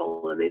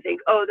metaphysical, and they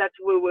think, oh, that's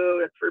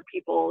woo-woo, that's for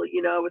people,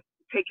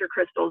 take your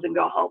crystals and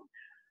go home.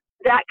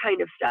 that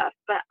kind of stuff.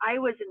 But I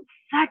was in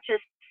such a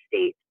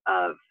state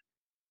of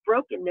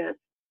brokenness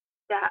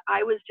that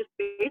I was just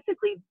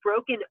basically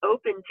broken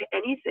open to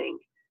anything.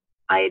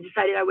 I had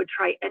decided I would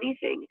try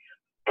anything.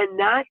 And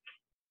that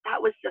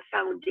was the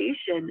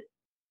foundation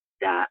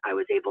that I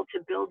was able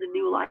to build a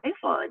new life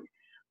on.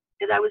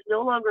 Because I was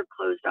no longer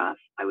closed off.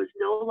 I was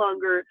no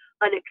longer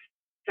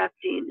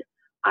unaccepting.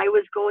 I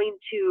was going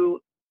to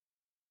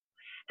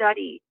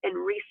study and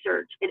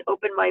research and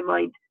open my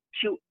mind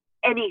to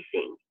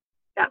anything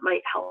that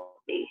might help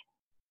me.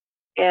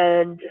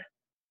 And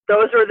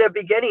those were the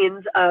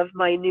beginnings of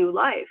my new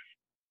life.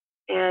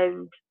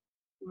 And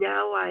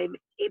now I'm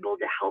able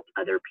to help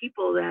other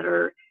people that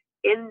are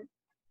in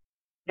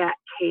that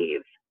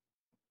cave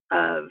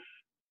of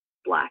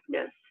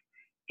blackness.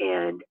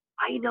 And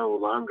I no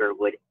longer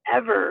would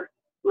ever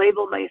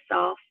label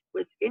myself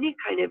with any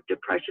kind of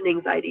depression,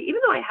 anxiety,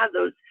 even though I have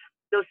those,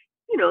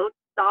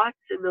 thoughts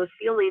and those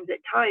feelings at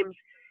times.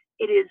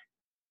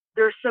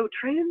 They're so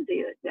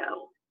transient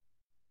now.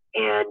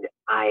 And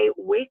I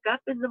wake up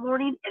in the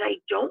morning and I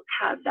don't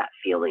have that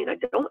feeling. I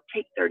don't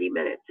take 30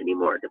 minutes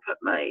anymore to put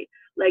my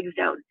legs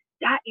down.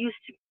 That used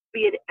to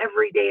be an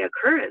everyday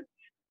occurrence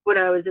when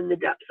I was in the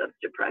depths of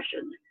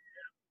depression.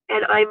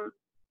 And I'm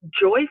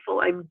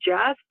joyful. I'm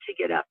jazzed to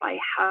get up. I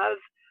have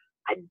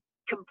a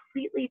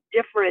completely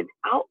different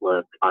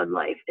outlook on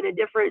life and a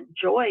different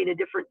joy and a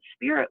different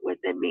spirit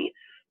within me.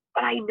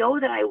 But I know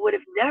that I would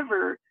have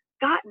never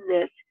gotten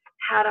this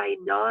had I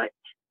not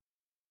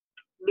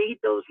made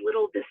those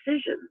little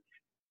decisions,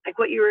 like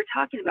what you were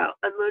talking about,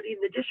 unloading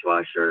the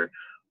dishwasher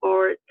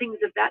or things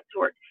of that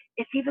sort.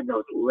 It's even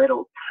those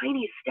little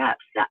tiny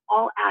steps that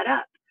all add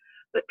up.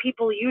 But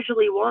people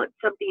usually want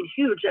something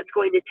huge that's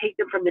going to take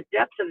them from the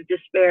depths of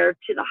despair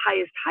to the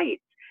highest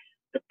heights.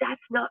 But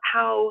that's not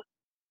how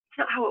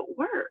it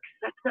works.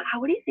 That's not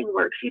how anything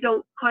works. You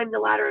don't climb the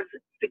ladder of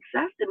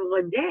success in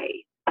one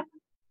day.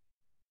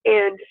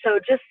 And so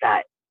just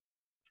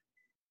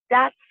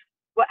that's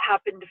what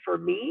happened for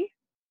me.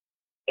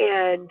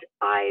 And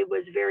I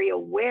was very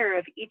aware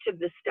of each of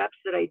the steps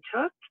that I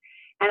took,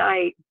 and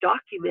I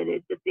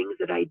documented the things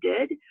that I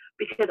did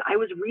because I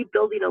was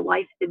rebuilding a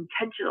life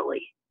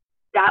intentionally.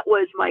 That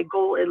was my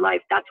goal in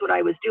life. That's what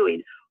I was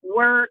doing.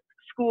 Work,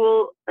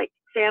 school, like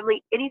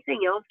family,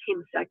 anything else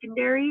came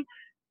secondary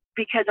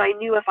because I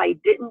knew if I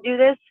didn't do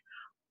this,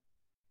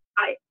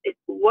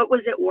 what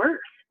was it worth?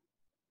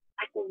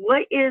 Like,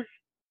 what is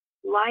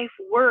life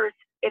worth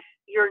if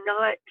you're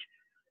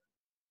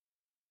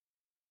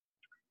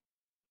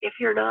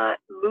not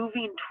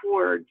moving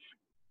towards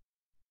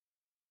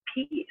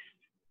peace?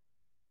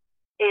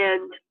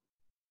 And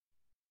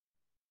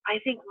I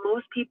think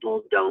most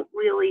people don't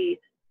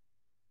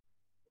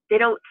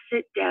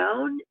sit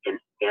down and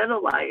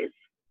analyze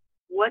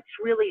what's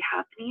really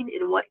happening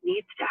and what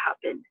needs to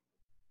happen.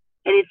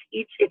 And it's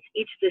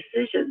each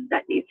decision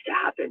that needs to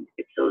happen.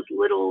 It's those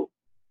little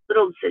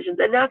decisions.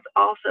 And that's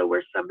also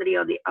where somebody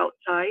on the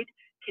outside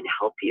can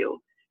help you,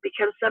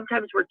 because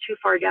sometimes we're too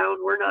far down.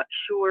 We're not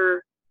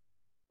sure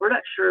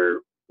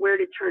where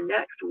to turn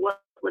next,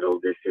 what little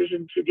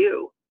decision to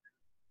do.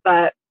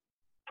 But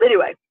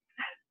anyway,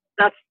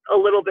 that's a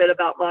little bit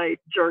about my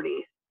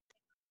journey.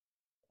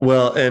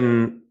 Well,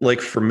 and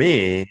like for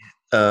me,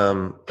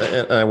 and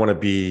I want to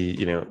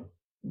be,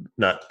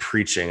 not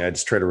preaching. I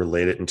just try to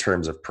relate it in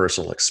terms of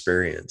personal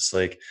experience.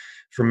 Like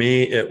for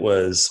me, it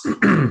was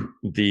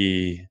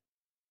the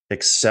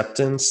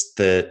acceptance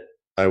that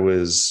I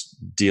was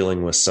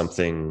dealing with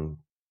something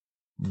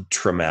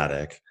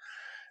traumatic,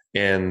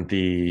 and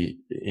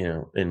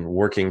in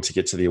working to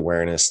get to the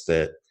awareness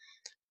that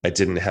I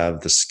didn't have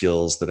the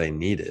skills that I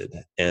needed.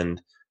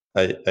 And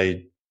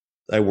I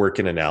work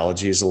in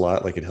analogies a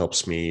lot. Like it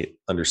helps me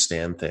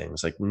understand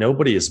things. Like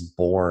nobody is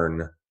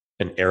born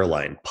an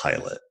airline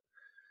pilot,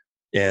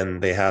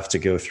 and they have to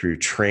go through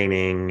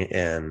training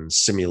and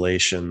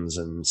simulations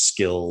and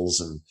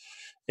skills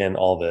and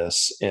all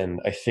this. And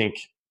I think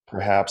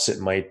perhaps it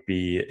might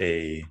be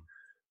a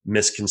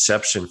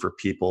misconception for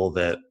people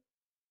that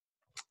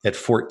at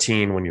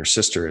 14 when your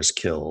sister is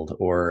killed,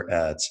 or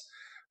at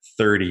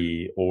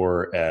 30,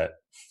 or at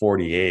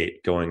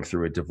 48 going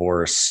through a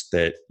divorce,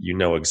 that you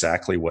know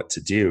exactly what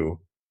to do.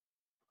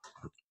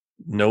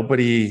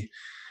 Nobody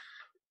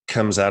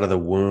comes out of the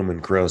womb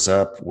and grows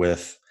up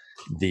with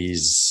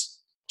these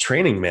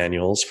training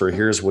manuals for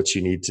here's what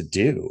you need to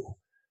do.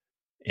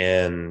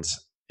 And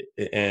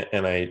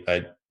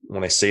I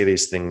when I say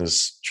these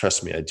things,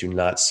 trust me, I do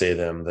not say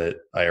them that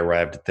I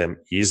arrived at them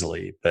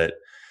easily, but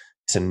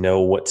to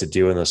know what to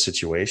do in those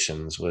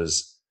situations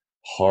was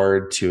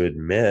hard to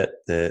admit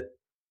that,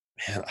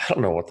 man, I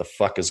don't know what the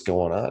fuck is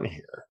going on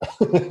here.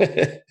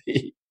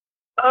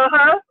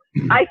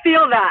 I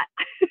feel that.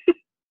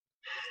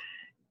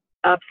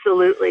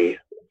 Absolutely.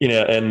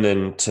 And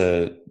then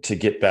to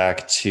get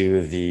back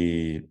to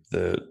the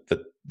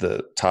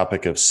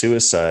topic of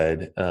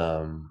suicide,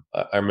 I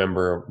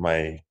remember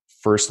my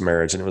first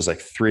marriage, and it was like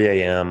 3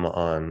 a.m.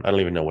 on, I don't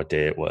even know what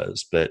day it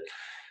was, but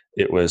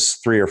it was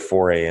 3 or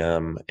 4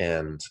 a.m.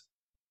 and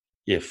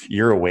if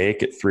you're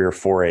awake at 3 or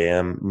 4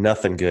 a.m.,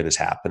 nothing good is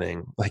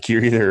happening. Like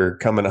you're either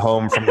coming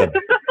home from the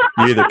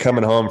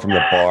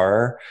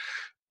bar,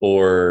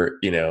 or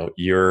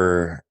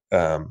you're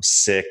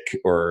sick,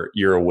 or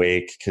you're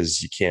awake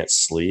because you can't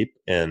sleep.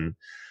 And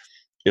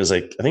I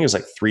think it was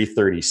like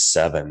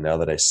 3:37 now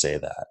that I say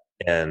that.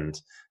 And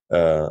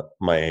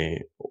my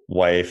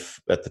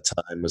wife at the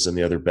time was in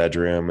the other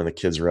bedroom and the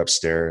kids were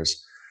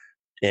upstairs.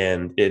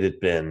 And it had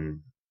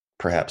been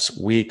perhaps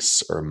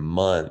weeks or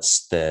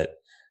months that,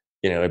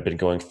 I'd been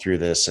going through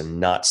this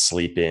and not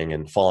sleeping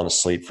and falling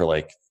asleep for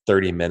like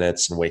 30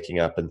 minutes and waking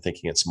up and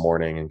thinking it's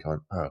morning and going,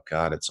 oh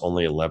God, it's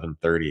only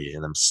 11:30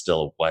 and I'm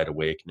still wide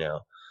awake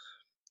now.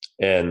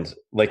 And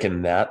like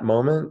in that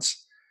moment,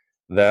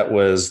 that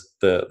was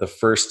the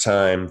first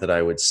time that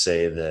I would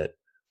say that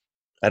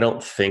I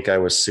don't think I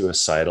was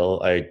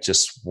suicidal. I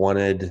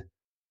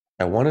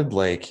wanted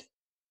like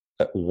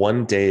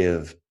one day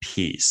of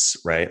peace,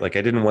 right? Like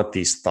I didn't want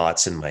these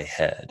thoughts in my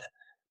head.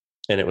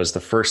 And it was the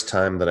first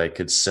time that I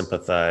could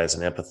sympathize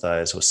and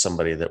empathize with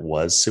somebody that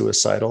was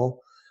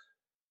suicidal.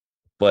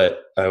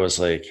 But I was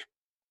like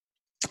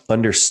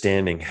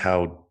understanding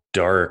how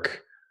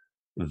dark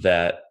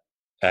that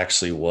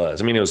actually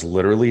was. I mean, it was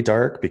literally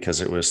dark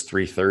because it was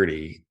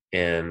 3:30,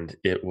 and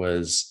it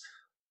was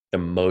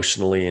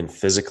emotionally and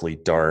physically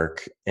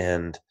dark.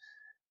 And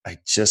I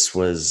just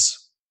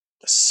was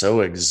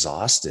so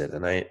exhausted,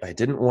 and I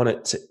didn't want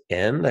it to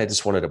end. I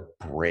just wanted a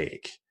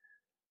break.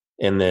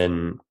 And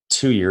then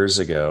 2 years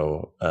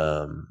ago,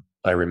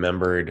 I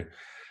remembered,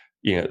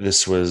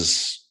 this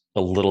was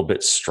a little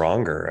bit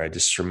stronger. I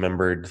just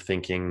remembered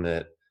thinking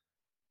that,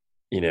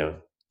 you know,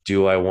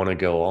 do I want to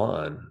go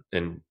on?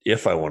 And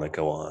if I want to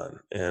go on,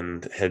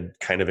 and had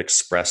kind of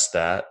expressed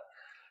that.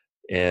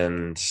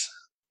 And,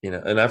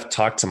 and I've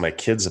talked to my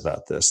kids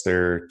about this.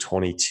 They're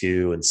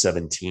 22 and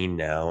 17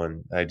 now.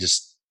 And I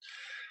just,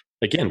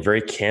 again,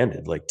 very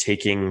candid, like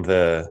taking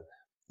the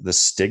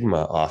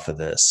stigma off of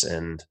this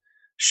and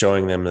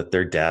showing them that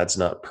their dad's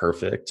not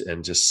perfect,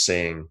 and just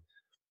saying,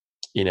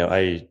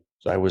 I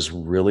was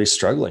really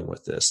struggling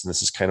with this, and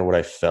this is kind of what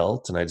I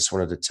felt. And I just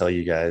wanted to tell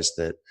you guys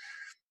that,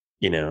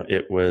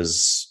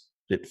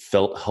 it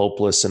felt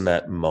hopeless in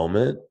that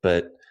moment,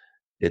 but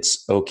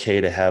it's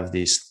okay to have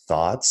these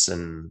thoughts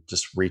and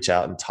just reach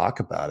out and talk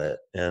about it.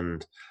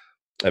 And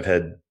I've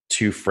had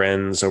two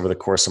friends over the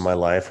course of my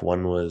life.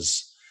 One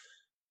was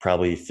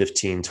probably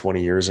 15,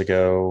 20 years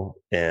ago,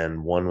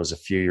 and one was a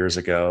few years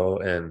ago.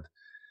 And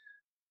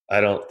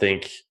I don't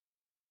think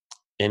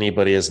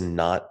anybody has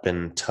not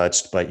been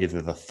touched by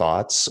either the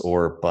thoughts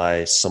or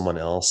by someone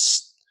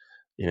else,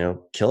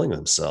 killing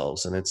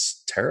themselves. And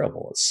it's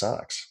terrible. It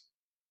sucks.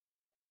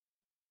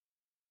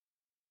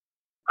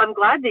 I'm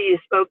glad that you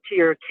spoke to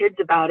your kids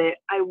about it.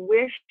 I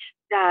wish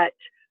that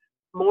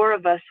more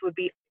of us would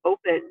be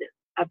open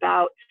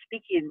about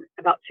speaking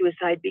about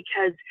suicide,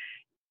 because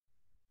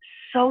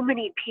so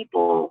many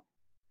people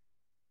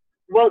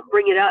won't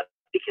bring it up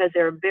because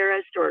they're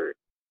embarrassed, or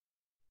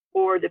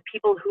the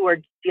people who are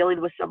dealing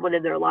with someone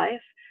in their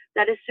life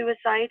that is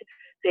suicide,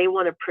 they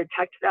want to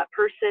protect that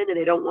person and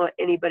they don't want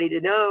anybody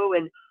to know,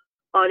 and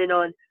on and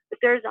on. But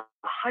there's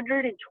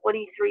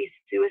 123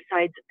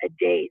 suicides a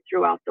day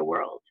throughout the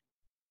world.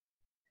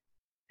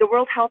 The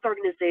World Health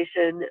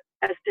Organization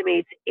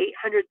estimates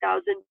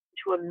 800,000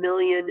 to a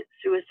million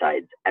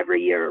suicides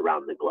every year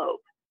around the globe.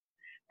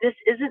 This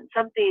isn't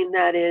something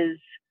that is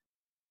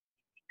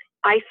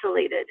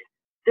isolated.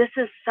 This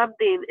is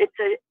something, it's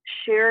a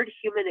shared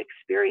human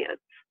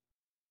experience.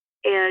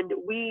 And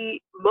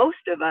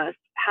most of us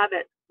have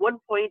at one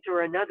point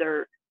or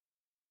another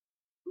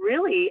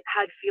really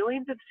had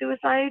feelings of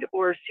suicide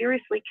or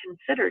seriously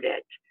considered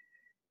it.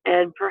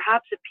 And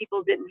perhaps if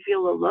people didn't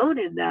feel alone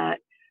in that,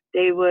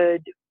 they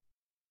would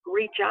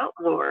reach out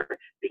more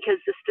because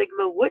the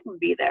stigma wouldn't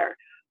be there.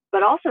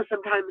 But also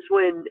sometimes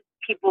when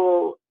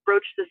people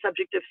broach the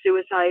subject of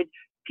suicide,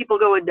 people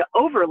go into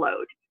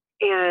overload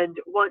and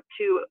want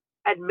to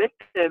admit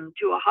them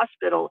to a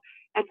hospital.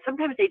 And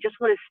sometimes they just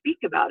want to speak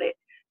about it.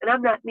 And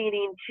I'm not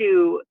meaning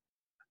to,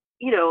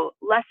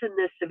 lessen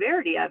the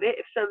severity of it.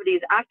 If somebody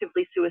is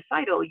actively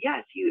suicidal,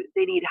 yes,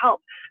 they need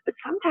help. But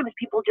sometimes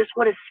people just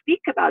want to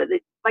speak about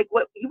it, like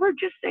what you were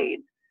just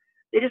saying.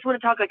 They just want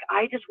to talk, like,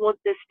 I just want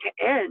this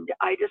to end.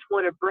 I just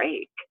want a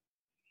break.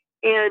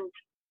 And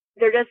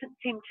there doesn't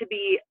seem to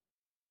be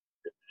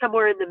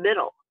somewhere in the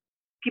middle.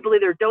 People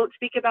either don't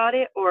speak about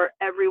it, or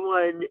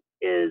everyone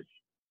is,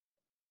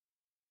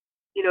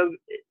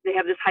 they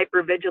have this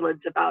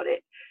hypervigilance about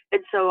it.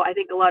 And so I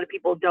think a lot of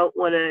people don't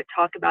want to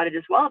talk about it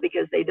as well,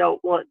 because they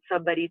don't want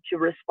somebody to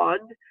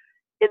respond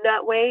in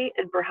that way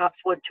and perhaps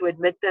want to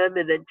admit them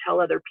and then tell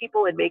other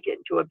people and make it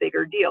into a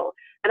bigger deal.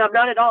 And I'm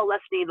not at all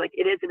lessening, like,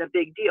 it isn't a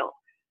big deal.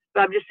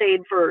 But I'm just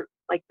saying, for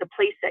like the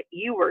place that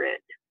you were in,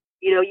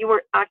 you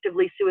weren't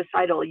actively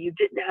suicidal. You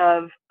didn't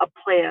have a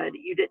plan.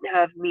 You didn't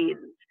have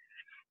means.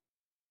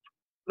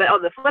 But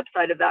on the flip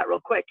side of that, real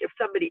quick, if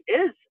somebody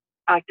is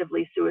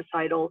actively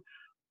suicidal,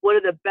 one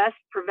of the best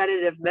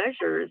preventative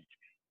measures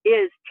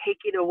is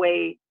taking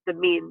away the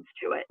means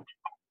to it.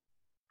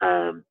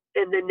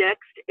 And the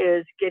next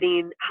is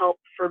getting help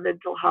for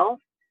mental health.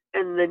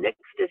 And the next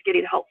is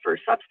getting help for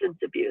substance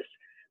abuse,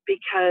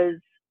 because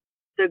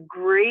the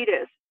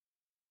greatest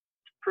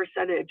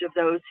percentage of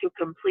those who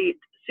complete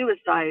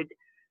suicide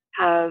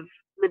have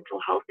mental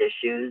health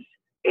issues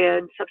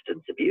and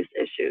substance abuse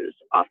issues,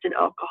 often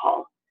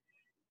alcohol.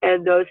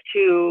 And those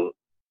two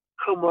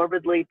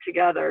comorbidly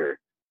together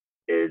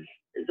is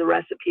a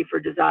recipe for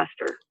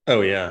disaster.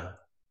 Oh yeah.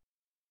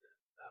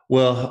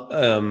 Well,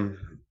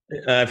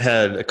 I've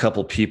had a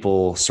couple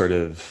people sort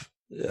of,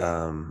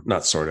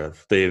 not sort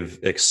of, they've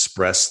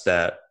expressed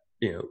that,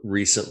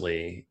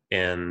 recently.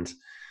 And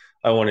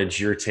I wanted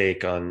your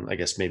take on, I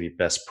guess, maybe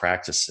best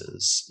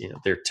practices.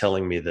 They're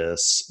telling me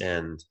this.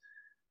 And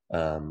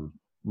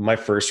my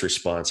first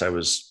response,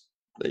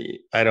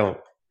 I don't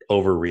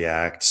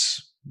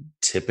overreact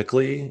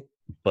typically,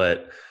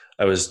 but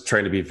I was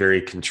trying to be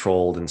very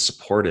controlled and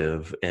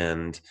supportive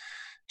and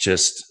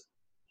just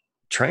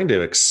trying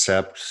to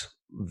accept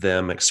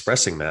them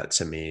expressing that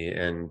to me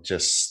and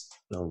just,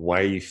 why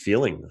are you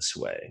feeling this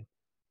way?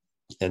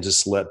 And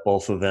just let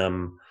both of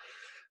them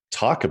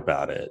talk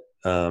about it.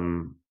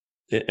 And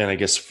I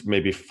guess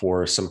maybe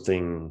for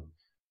something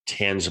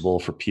tangible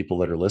for people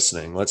that are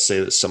listening, let's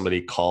say that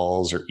somebody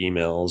calls or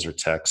emails or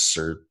texts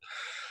or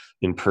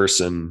in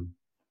person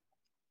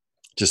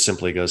just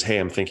simply goes, hey,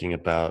 I'm thinking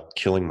about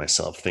killing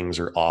myself. Things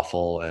are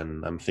awful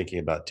and I'm thinking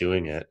about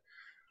doing it.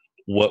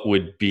 What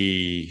would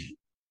be,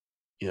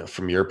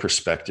 from your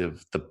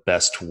perspective, the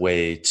best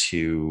way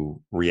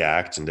to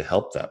react and to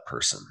help that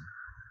person?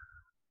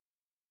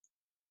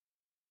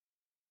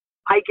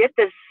 I get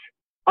this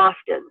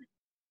often.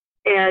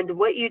 And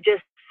what you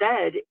just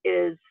said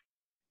is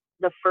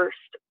the first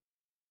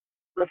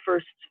the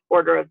first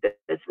order of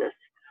business.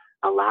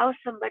 Allow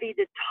somebody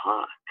to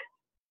talk.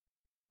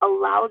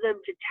 Allow them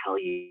to tell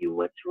you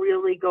what's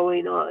really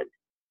going on.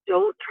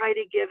 Don't try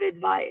to give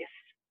advice.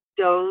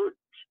 Don't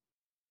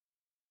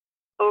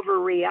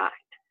overreact.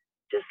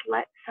 Just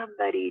let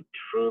somebody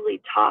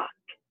truly talk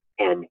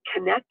and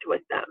connect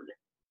with them.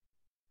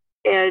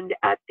 And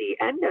at the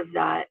end of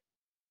that,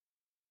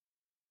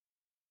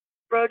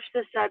 broach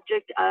the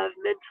subject of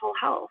mental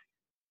health.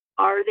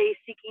 Are they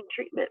seeking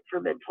treatment for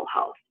mental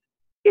health?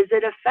 Is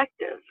it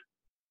effective?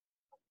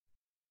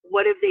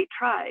 What have they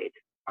tried?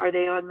 Are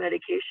they on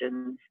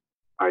medications?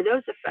 Are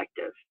those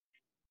effective?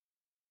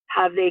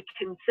 Have they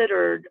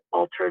considered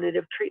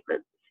alternative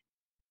treatments?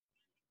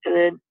 And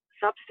then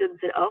substance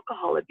and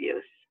alcohol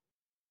abuse.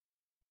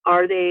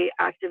 Are they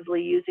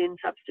actively using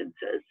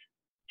substances?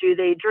 Do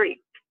they drink?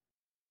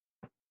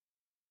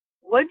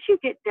 Once you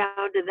get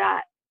down to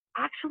that,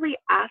 actually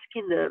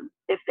asking them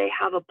if they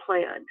have a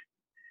plan.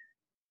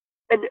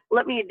 And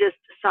let me just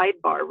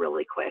sidebar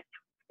really quick.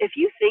 If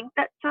you think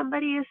that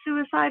somebody is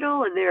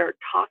suicidal and they're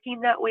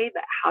talking that way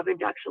but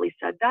haven't actually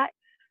said that,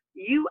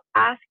 you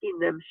asking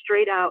them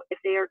straight out if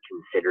they are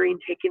considering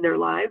taking their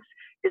lives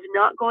is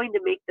not going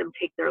to make them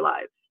take their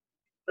lives.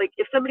 Like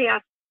if somebody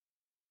asks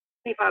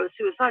me if I was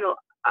suicidal,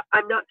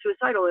 I'm not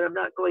suicidal and I'm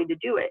not going to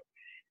do it.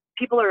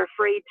 People are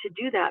afraid to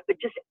do that, but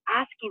just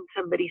asking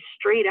somebody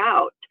straight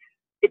out,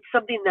 it's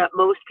something that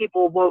most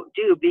people won't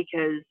do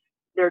because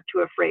they're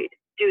too afraid.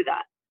 Do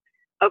that.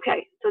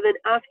 Okay, so then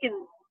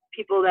asking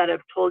people that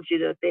have told you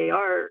that they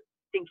are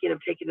thinking of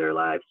taking their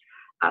lives,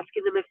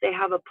 asking them if they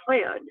have a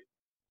plan.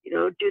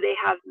 Do they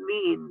have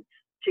means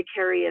to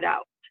carry it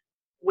out?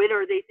 When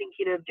are they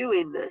thinking of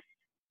doing this?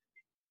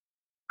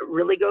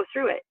 Really go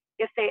through it.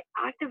 If they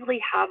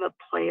actively have a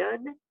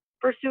plan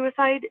for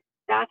suicide,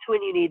 that's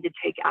when you need to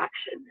take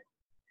action.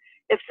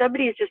 If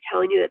somebody is just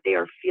telling you that they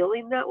are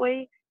feeling that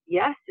way,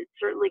 yes, it's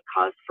certainly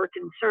cause for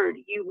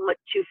concern. You want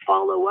to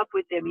follow up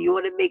with them. You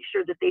want to make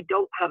sure that they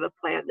don't have a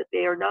plan, that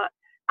they are not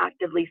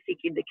actively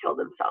seeking to kill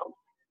themselves.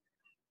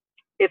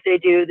 If they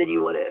do, then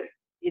you want to,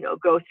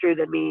 go through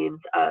the means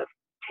of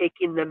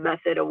taking the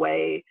method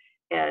away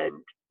and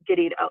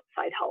getting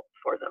outside help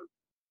for them.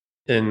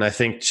 And I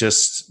think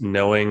just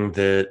knowing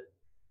that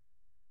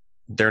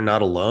they're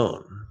not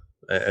alone,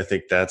 I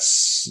think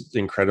that's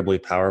incredibly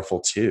powerful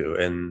too.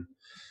 And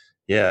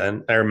yeah,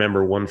 and I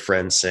remember one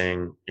friend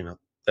saying,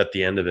 at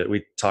the end of it,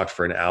 we talked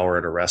for an hour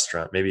at a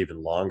restaurant, maybe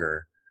even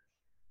longer.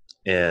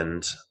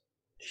 And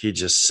he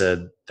just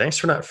said, thanks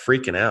for not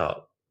freaking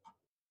out.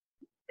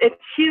 It's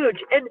huge.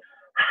 And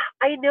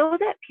I know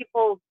that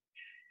people,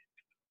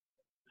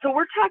 so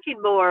we're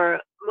talking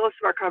most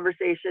of our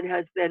conversation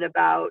has been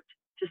about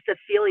just the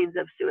feelings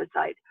of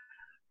suicide.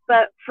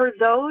 But for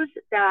those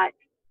that,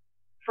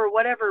 for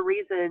whatever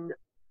reason,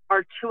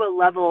 are to a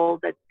level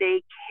that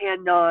they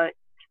cannot,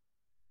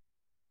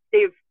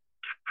 they've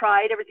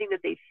tried everything that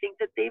they think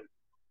that they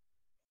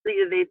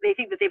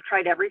think that they've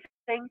tried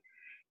everything.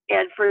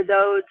 And for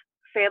those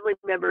family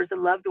members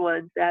and loved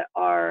ones that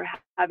are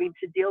having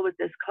to deal with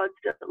this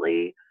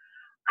constantly,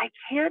 I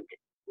can't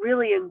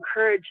really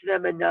encourage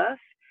them enough.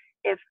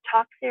 If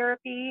talk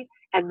therapy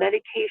and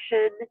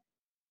medication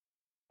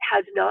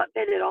has not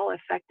been at all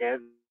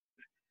effective,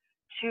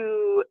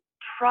 to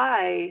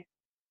try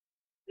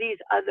these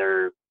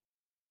other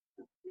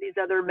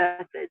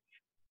methods.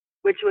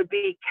 which would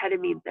be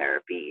ketamine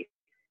therapy,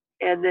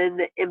 and then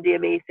the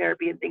MDMA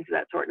therapy and things of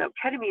that sort. Now,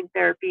 ketamine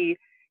therapy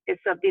is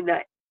something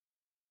that,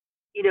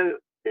 you know,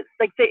 it's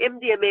like the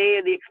MDMA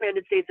and the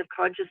expanded states of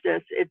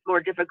consciousness, it's more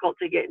difficult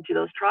to get into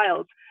those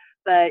trials.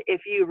 But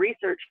if you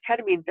research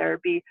ketamine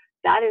therapy,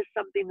 that is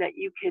something that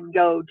you can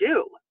go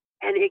do.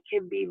 And it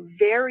can be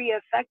very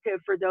effective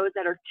for those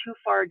that are too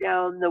far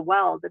down the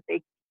well, that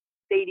they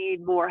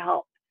need more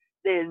help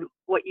than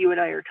what you and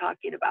I are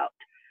talking about.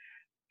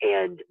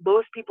 And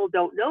most people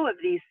don't know of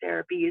these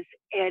therapies,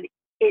 and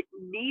it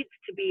needs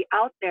to be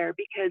out there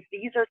because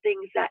these are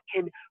things that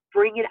can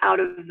bring it out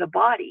of the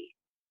body.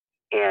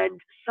 And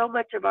so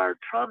much of our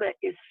trauma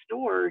is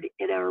stored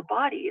in our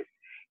bodies.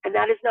 And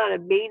that is not a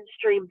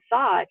mainstream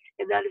thought.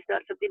 And that is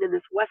not something in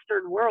this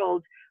Western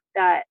world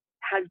that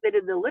has been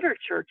in the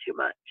literature too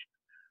much.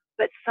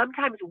 But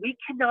sometimes we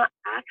cannot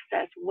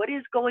access what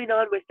is going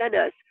on within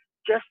us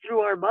just through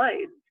our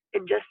minds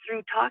and just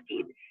through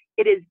talking.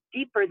 It is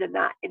deeper than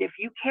that. And if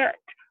you can't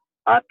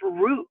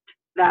uproot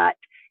that,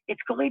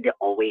 it's going to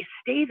always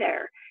stay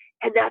there.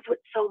 And that's what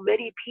so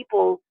many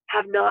people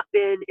have not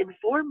been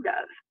informed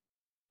of.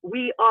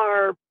 We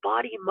are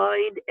body,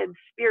 mind, and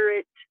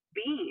spirit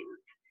beings.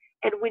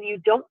 And when you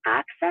don't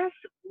access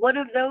one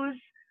of those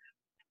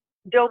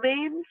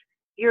domains,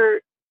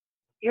 you're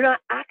not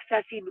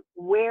accessing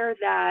where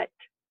that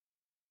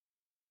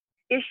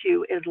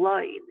issue is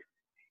lying.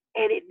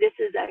 And this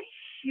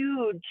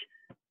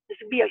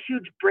would be a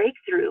huge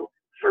breakthrough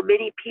for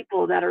many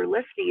people that are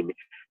listening,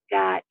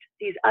 that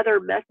these other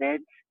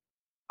methods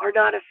are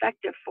not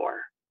effective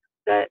for.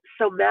 The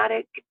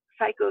somatic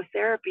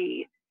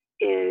psychotherapy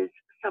is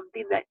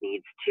something that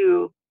needs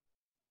to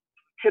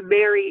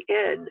marry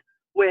in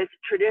with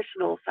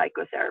traditional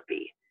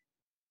psychotherapy.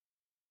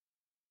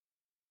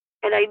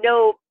 And I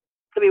know,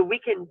 we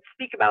can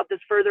speak about this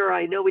further.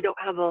 I know we don't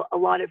have a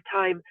lot of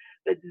time,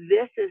 but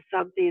this is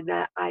something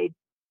that I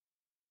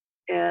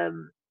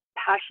am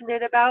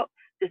passionate about.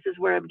 This is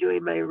where I'm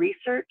doing my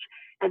research.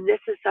 And this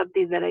is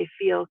something that I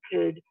feel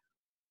could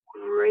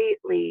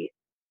greatly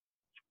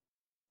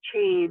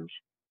change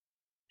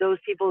those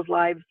people's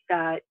lives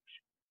that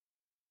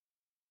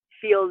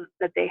feel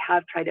that they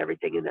have tried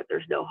everything and that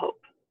there's no hope,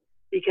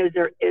 because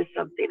there is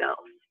something else.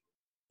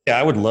 Yeah,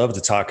 I would love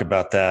to talk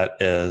about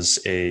that as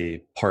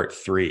a part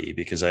 3,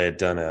 because I had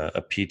done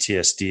a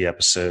PTSD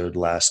episode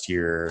last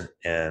year,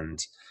 and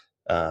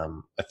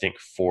I think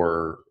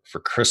for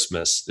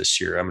Christmas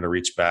this year, I'm going to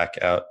reach back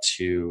out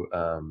to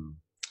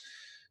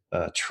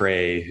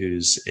Trey,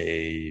 who's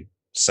a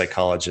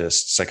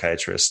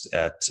psychiatrist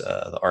at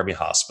the Army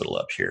Hospital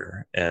up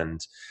here, and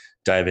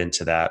dive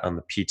into that on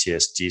the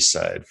PTSD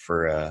side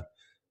for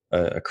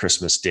a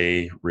Christmas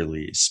Day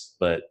release.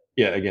 But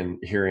yeah, again,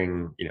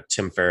 hearing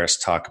Tim Ferriss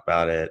talk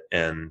about it,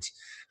 and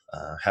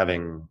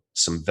having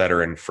some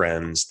veteran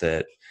friends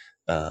that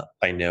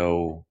I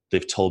know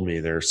they've told me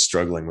they're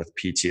struggling with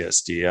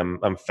PTSD.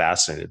 I'm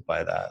fascinated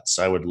by that.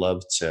 So I would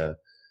love to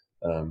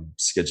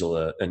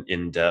schedule an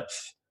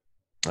in-depth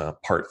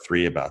part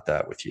 3 about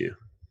that with you.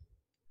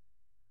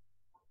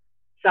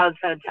 Sounds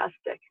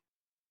fantastic.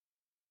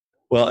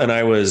 Well, and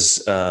I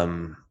was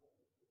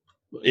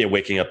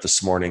waking up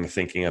this morning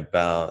thinking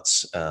about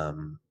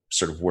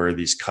sort of where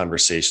these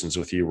conversations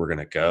with you were going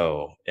to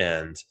go,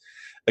 and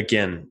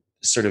again,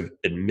 sort of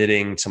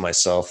admitting to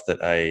myself that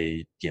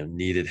I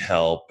needed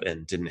help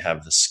and didn't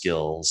have the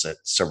skills at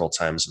several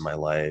times in my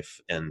life.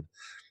 And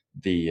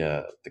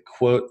the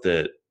quote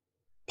that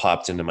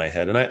popped into my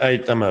head, and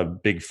I'm a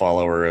big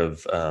follower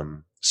of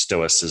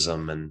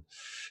stoicism,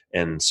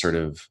 and sort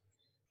of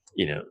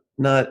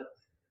not,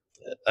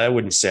 I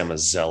wouldn't say I'm a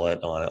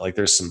zealot on it. Like,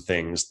 there's some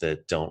things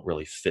that don't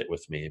really fit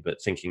with me,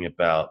 but thinking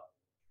about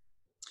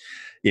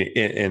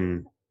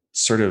in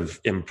sort of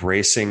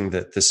embracing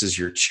that this is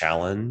your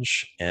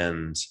challenge,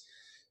 and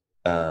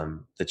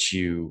that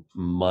you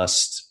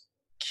must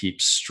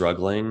keep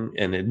struggling,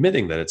 and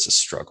admitting that it's a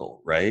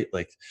struggle, right?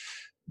 Like,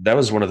 that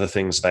was one of the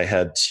things that I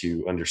had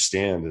to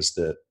understand, is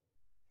that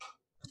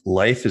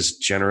life is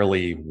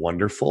generally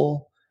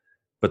wonderful,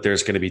 but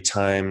there's going to be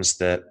times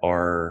that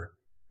are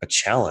a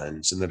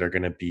challenge, and that are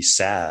going to be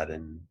sad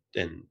and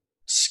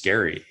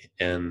scary.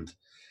 And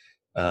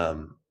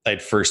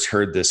I'd first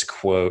heard this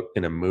quote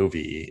in a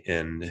movie,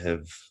 and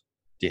have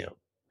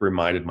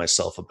reminded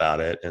myself about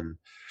it. And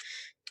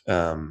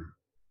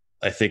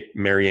I think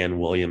Marianne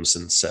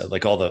Williamson said,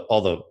 like, all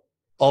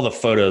the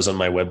photos on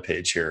my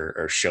webpage here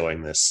are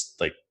showing this,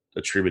 like,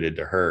 attributed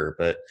to her,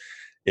 but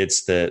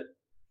it's that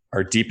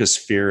our deepest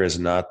fear is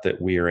not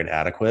that we are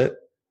inadequate.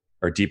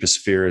 Our deepest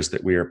fear is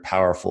that we are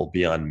powerful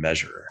beyond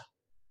measure.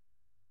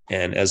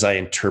 And as I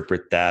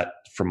interpret that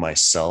for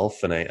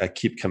myself, and I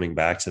keep coming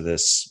back to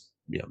this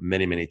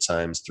many, many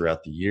times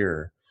throughout the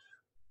year,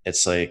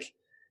 it's like,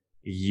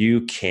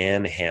 you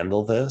can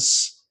handle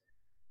this.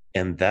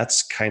 And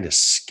that's kind of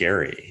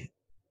scary.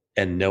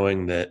 And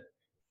knowing that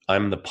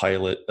I'm the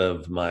pilot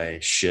of my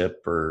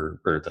ship, or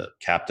the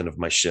captain of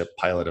my ship,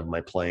 pilot of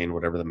my plane,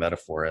 whatever the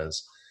metaphor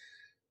is,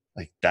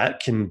 like,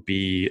 that can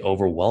be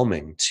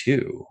overwhelming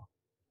too.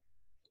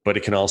 but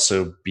it can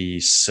also be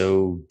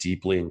so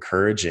deeply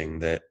encouraging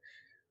that,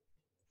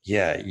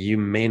 yeah, you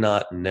may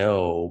not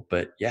know,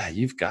 but yeah,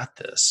 you've got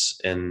this.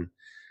 And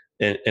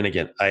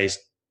again,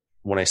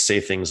 when I say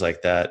things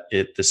like that,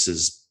 this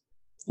is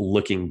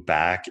looking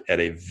back at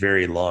a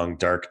very long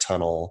dark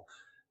tunnel,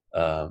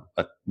 a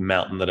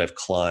mountain that I've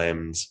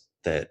climbed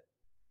that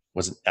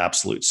was an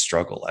absolute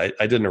struggle. I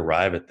didn't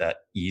arrive at that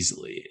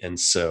easily. And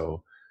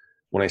so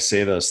when I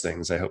say those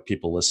things, I hope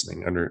people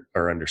listening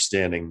are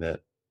understanding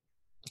that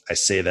I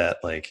say that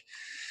like,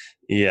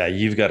 yeah,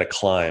 you've got to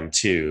climb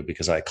too,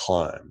 because I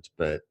climbed,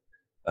 but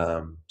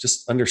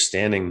just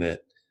understanding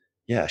that,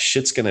 yeah,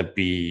 shit's going to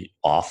be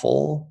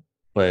awful,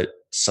 but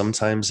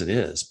sometimes it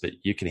is, but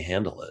you can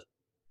handle it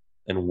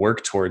and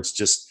work towards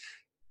just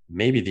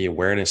maybe the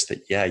awareness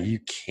that, yeah, you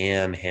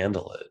can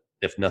handle it,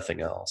 if nothing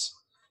else.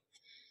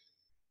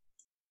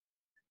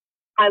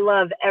 I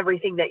love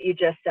everything that you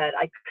just said.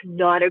 I could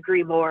not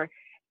agree more.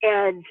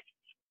 And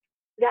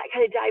that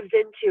kind of dives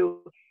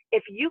into,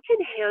 if you can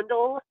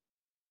handle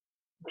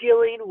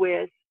dealing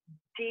with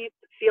deep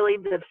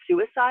feelings of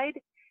suicide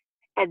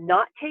and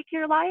not take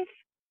your life,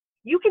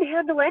 you can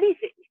handle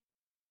anything.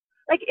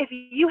 Like if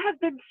you have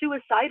been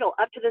suicidal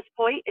up to this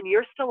point and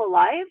you're still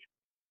alive,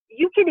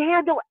 you can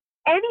handle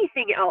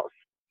anything else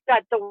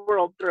that the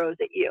world throws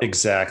at you. And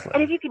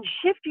Exactly. if you can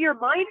shift your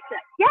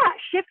mindset, yeah,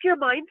 shift your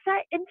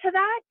mindset into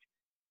that.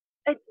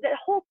 The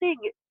whole thing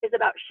is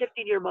about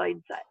shifting your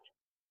mindset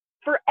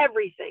for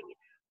everything.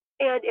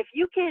 And if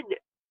you can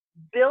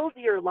build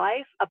your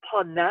life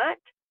upon that,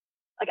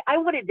 like I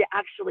wanted to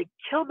actually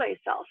kill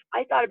myself.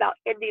 I thought about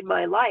ending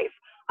my life.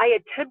 I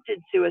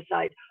attempted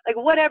suicide, like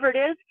whatever it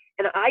is,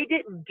 and I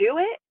didn't do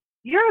it.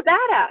 You're a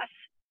badass.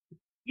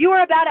 You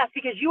are a badass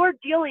because you are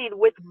dealing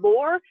with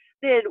more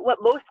than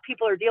what most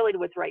people are dealing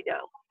with right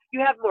now. You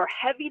have more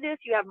heaviness,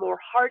 you have more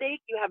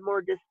heartache, you have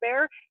more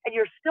despair, and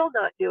you're still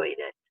not doing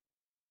it.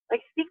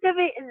 Like think of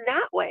it in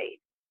that way.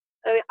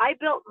 I mean, I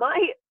built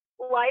my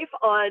life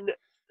on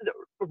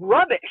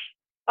rubbish,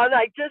 on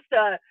like just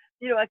a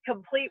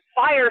complete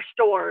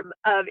firestorm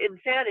of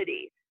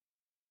insanity,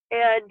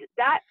 and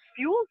that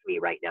fuels me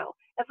right now.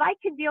 If I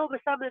can deal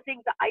with some of the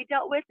things that I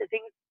dealt with, the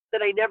things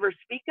that I never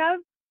speak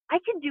of, I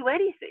can do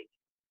anything.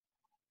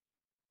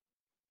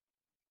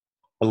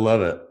 I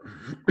love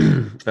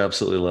it.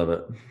 Absolutely love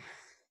it.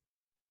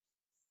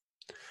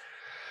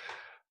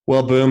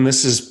 Well, Boom,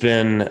 this has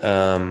been,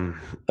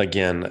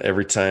 again,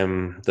 every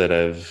time that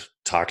I've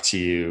talked to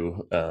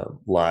you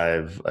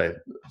live, I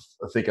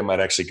think I might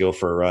actually go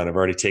for a run. I've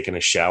already taken a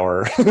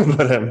shower,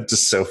 but I'm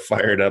just so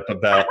fired up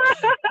about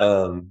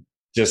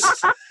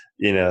just,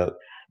 you know,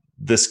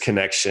 this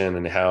connection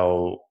and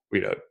how,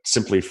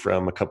 simply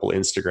from a couple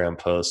Instagram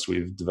posts,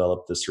 we've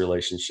developed this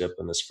relationship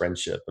and this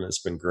friendship, and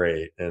it's been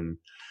great. And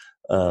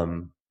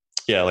um,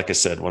 yeah, like I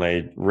said, when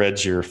I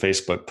read your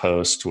Facebook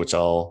post, which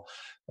I'll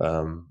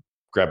um,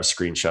 grab a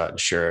screenshot and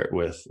share it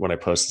with when I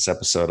post this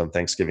episode on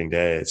Thanksgiving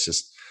Day, it's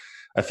just,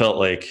 I felt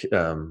like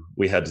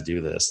we had to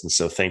do this. And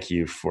so thank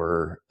you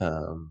for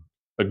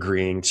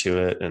agreeing to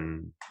it,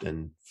 and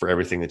for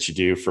everything that you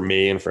do for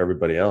me and for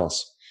everybody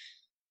else.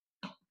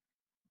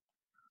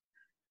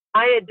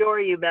 I adore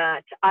you,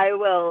 Matt. I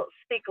will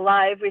speak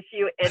live with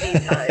you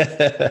anytime.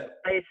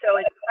 I so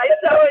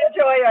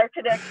enjoy our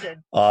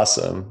connection.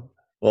 Awesome.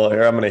 Well,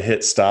 here I'm going to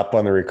hit stop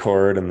on the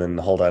record and then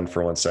hold on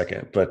for 1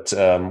 second. But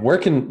where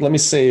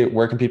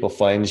can people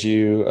find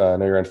you? I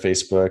know you're on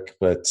Facebook,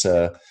 but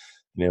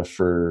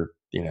for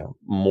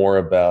more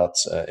about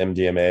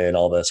MDMA and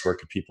all this, where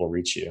can people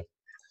reach you?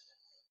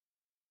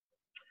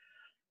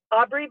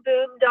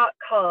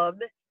 AubreyBoom.com.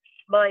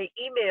 My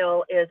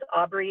email is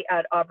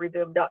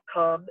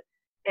aubrey@aubreyboom.com.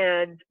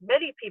 And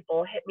many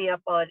people hit me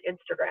up on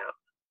Instagram,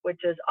 which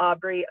is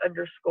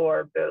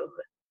Aubrey_Boom.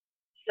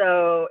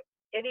 So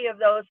any of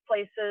those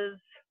places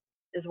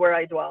is where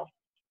I dwell.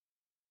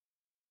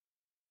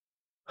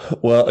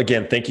 Well,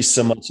 again, thank you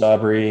so much,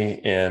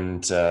 Aubrey.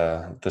 And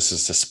this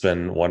has just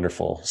been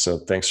wonderful. So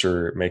thanks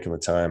for making the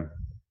time.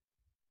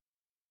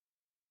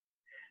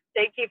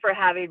 Thank you for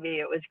having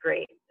me. It was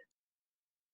great.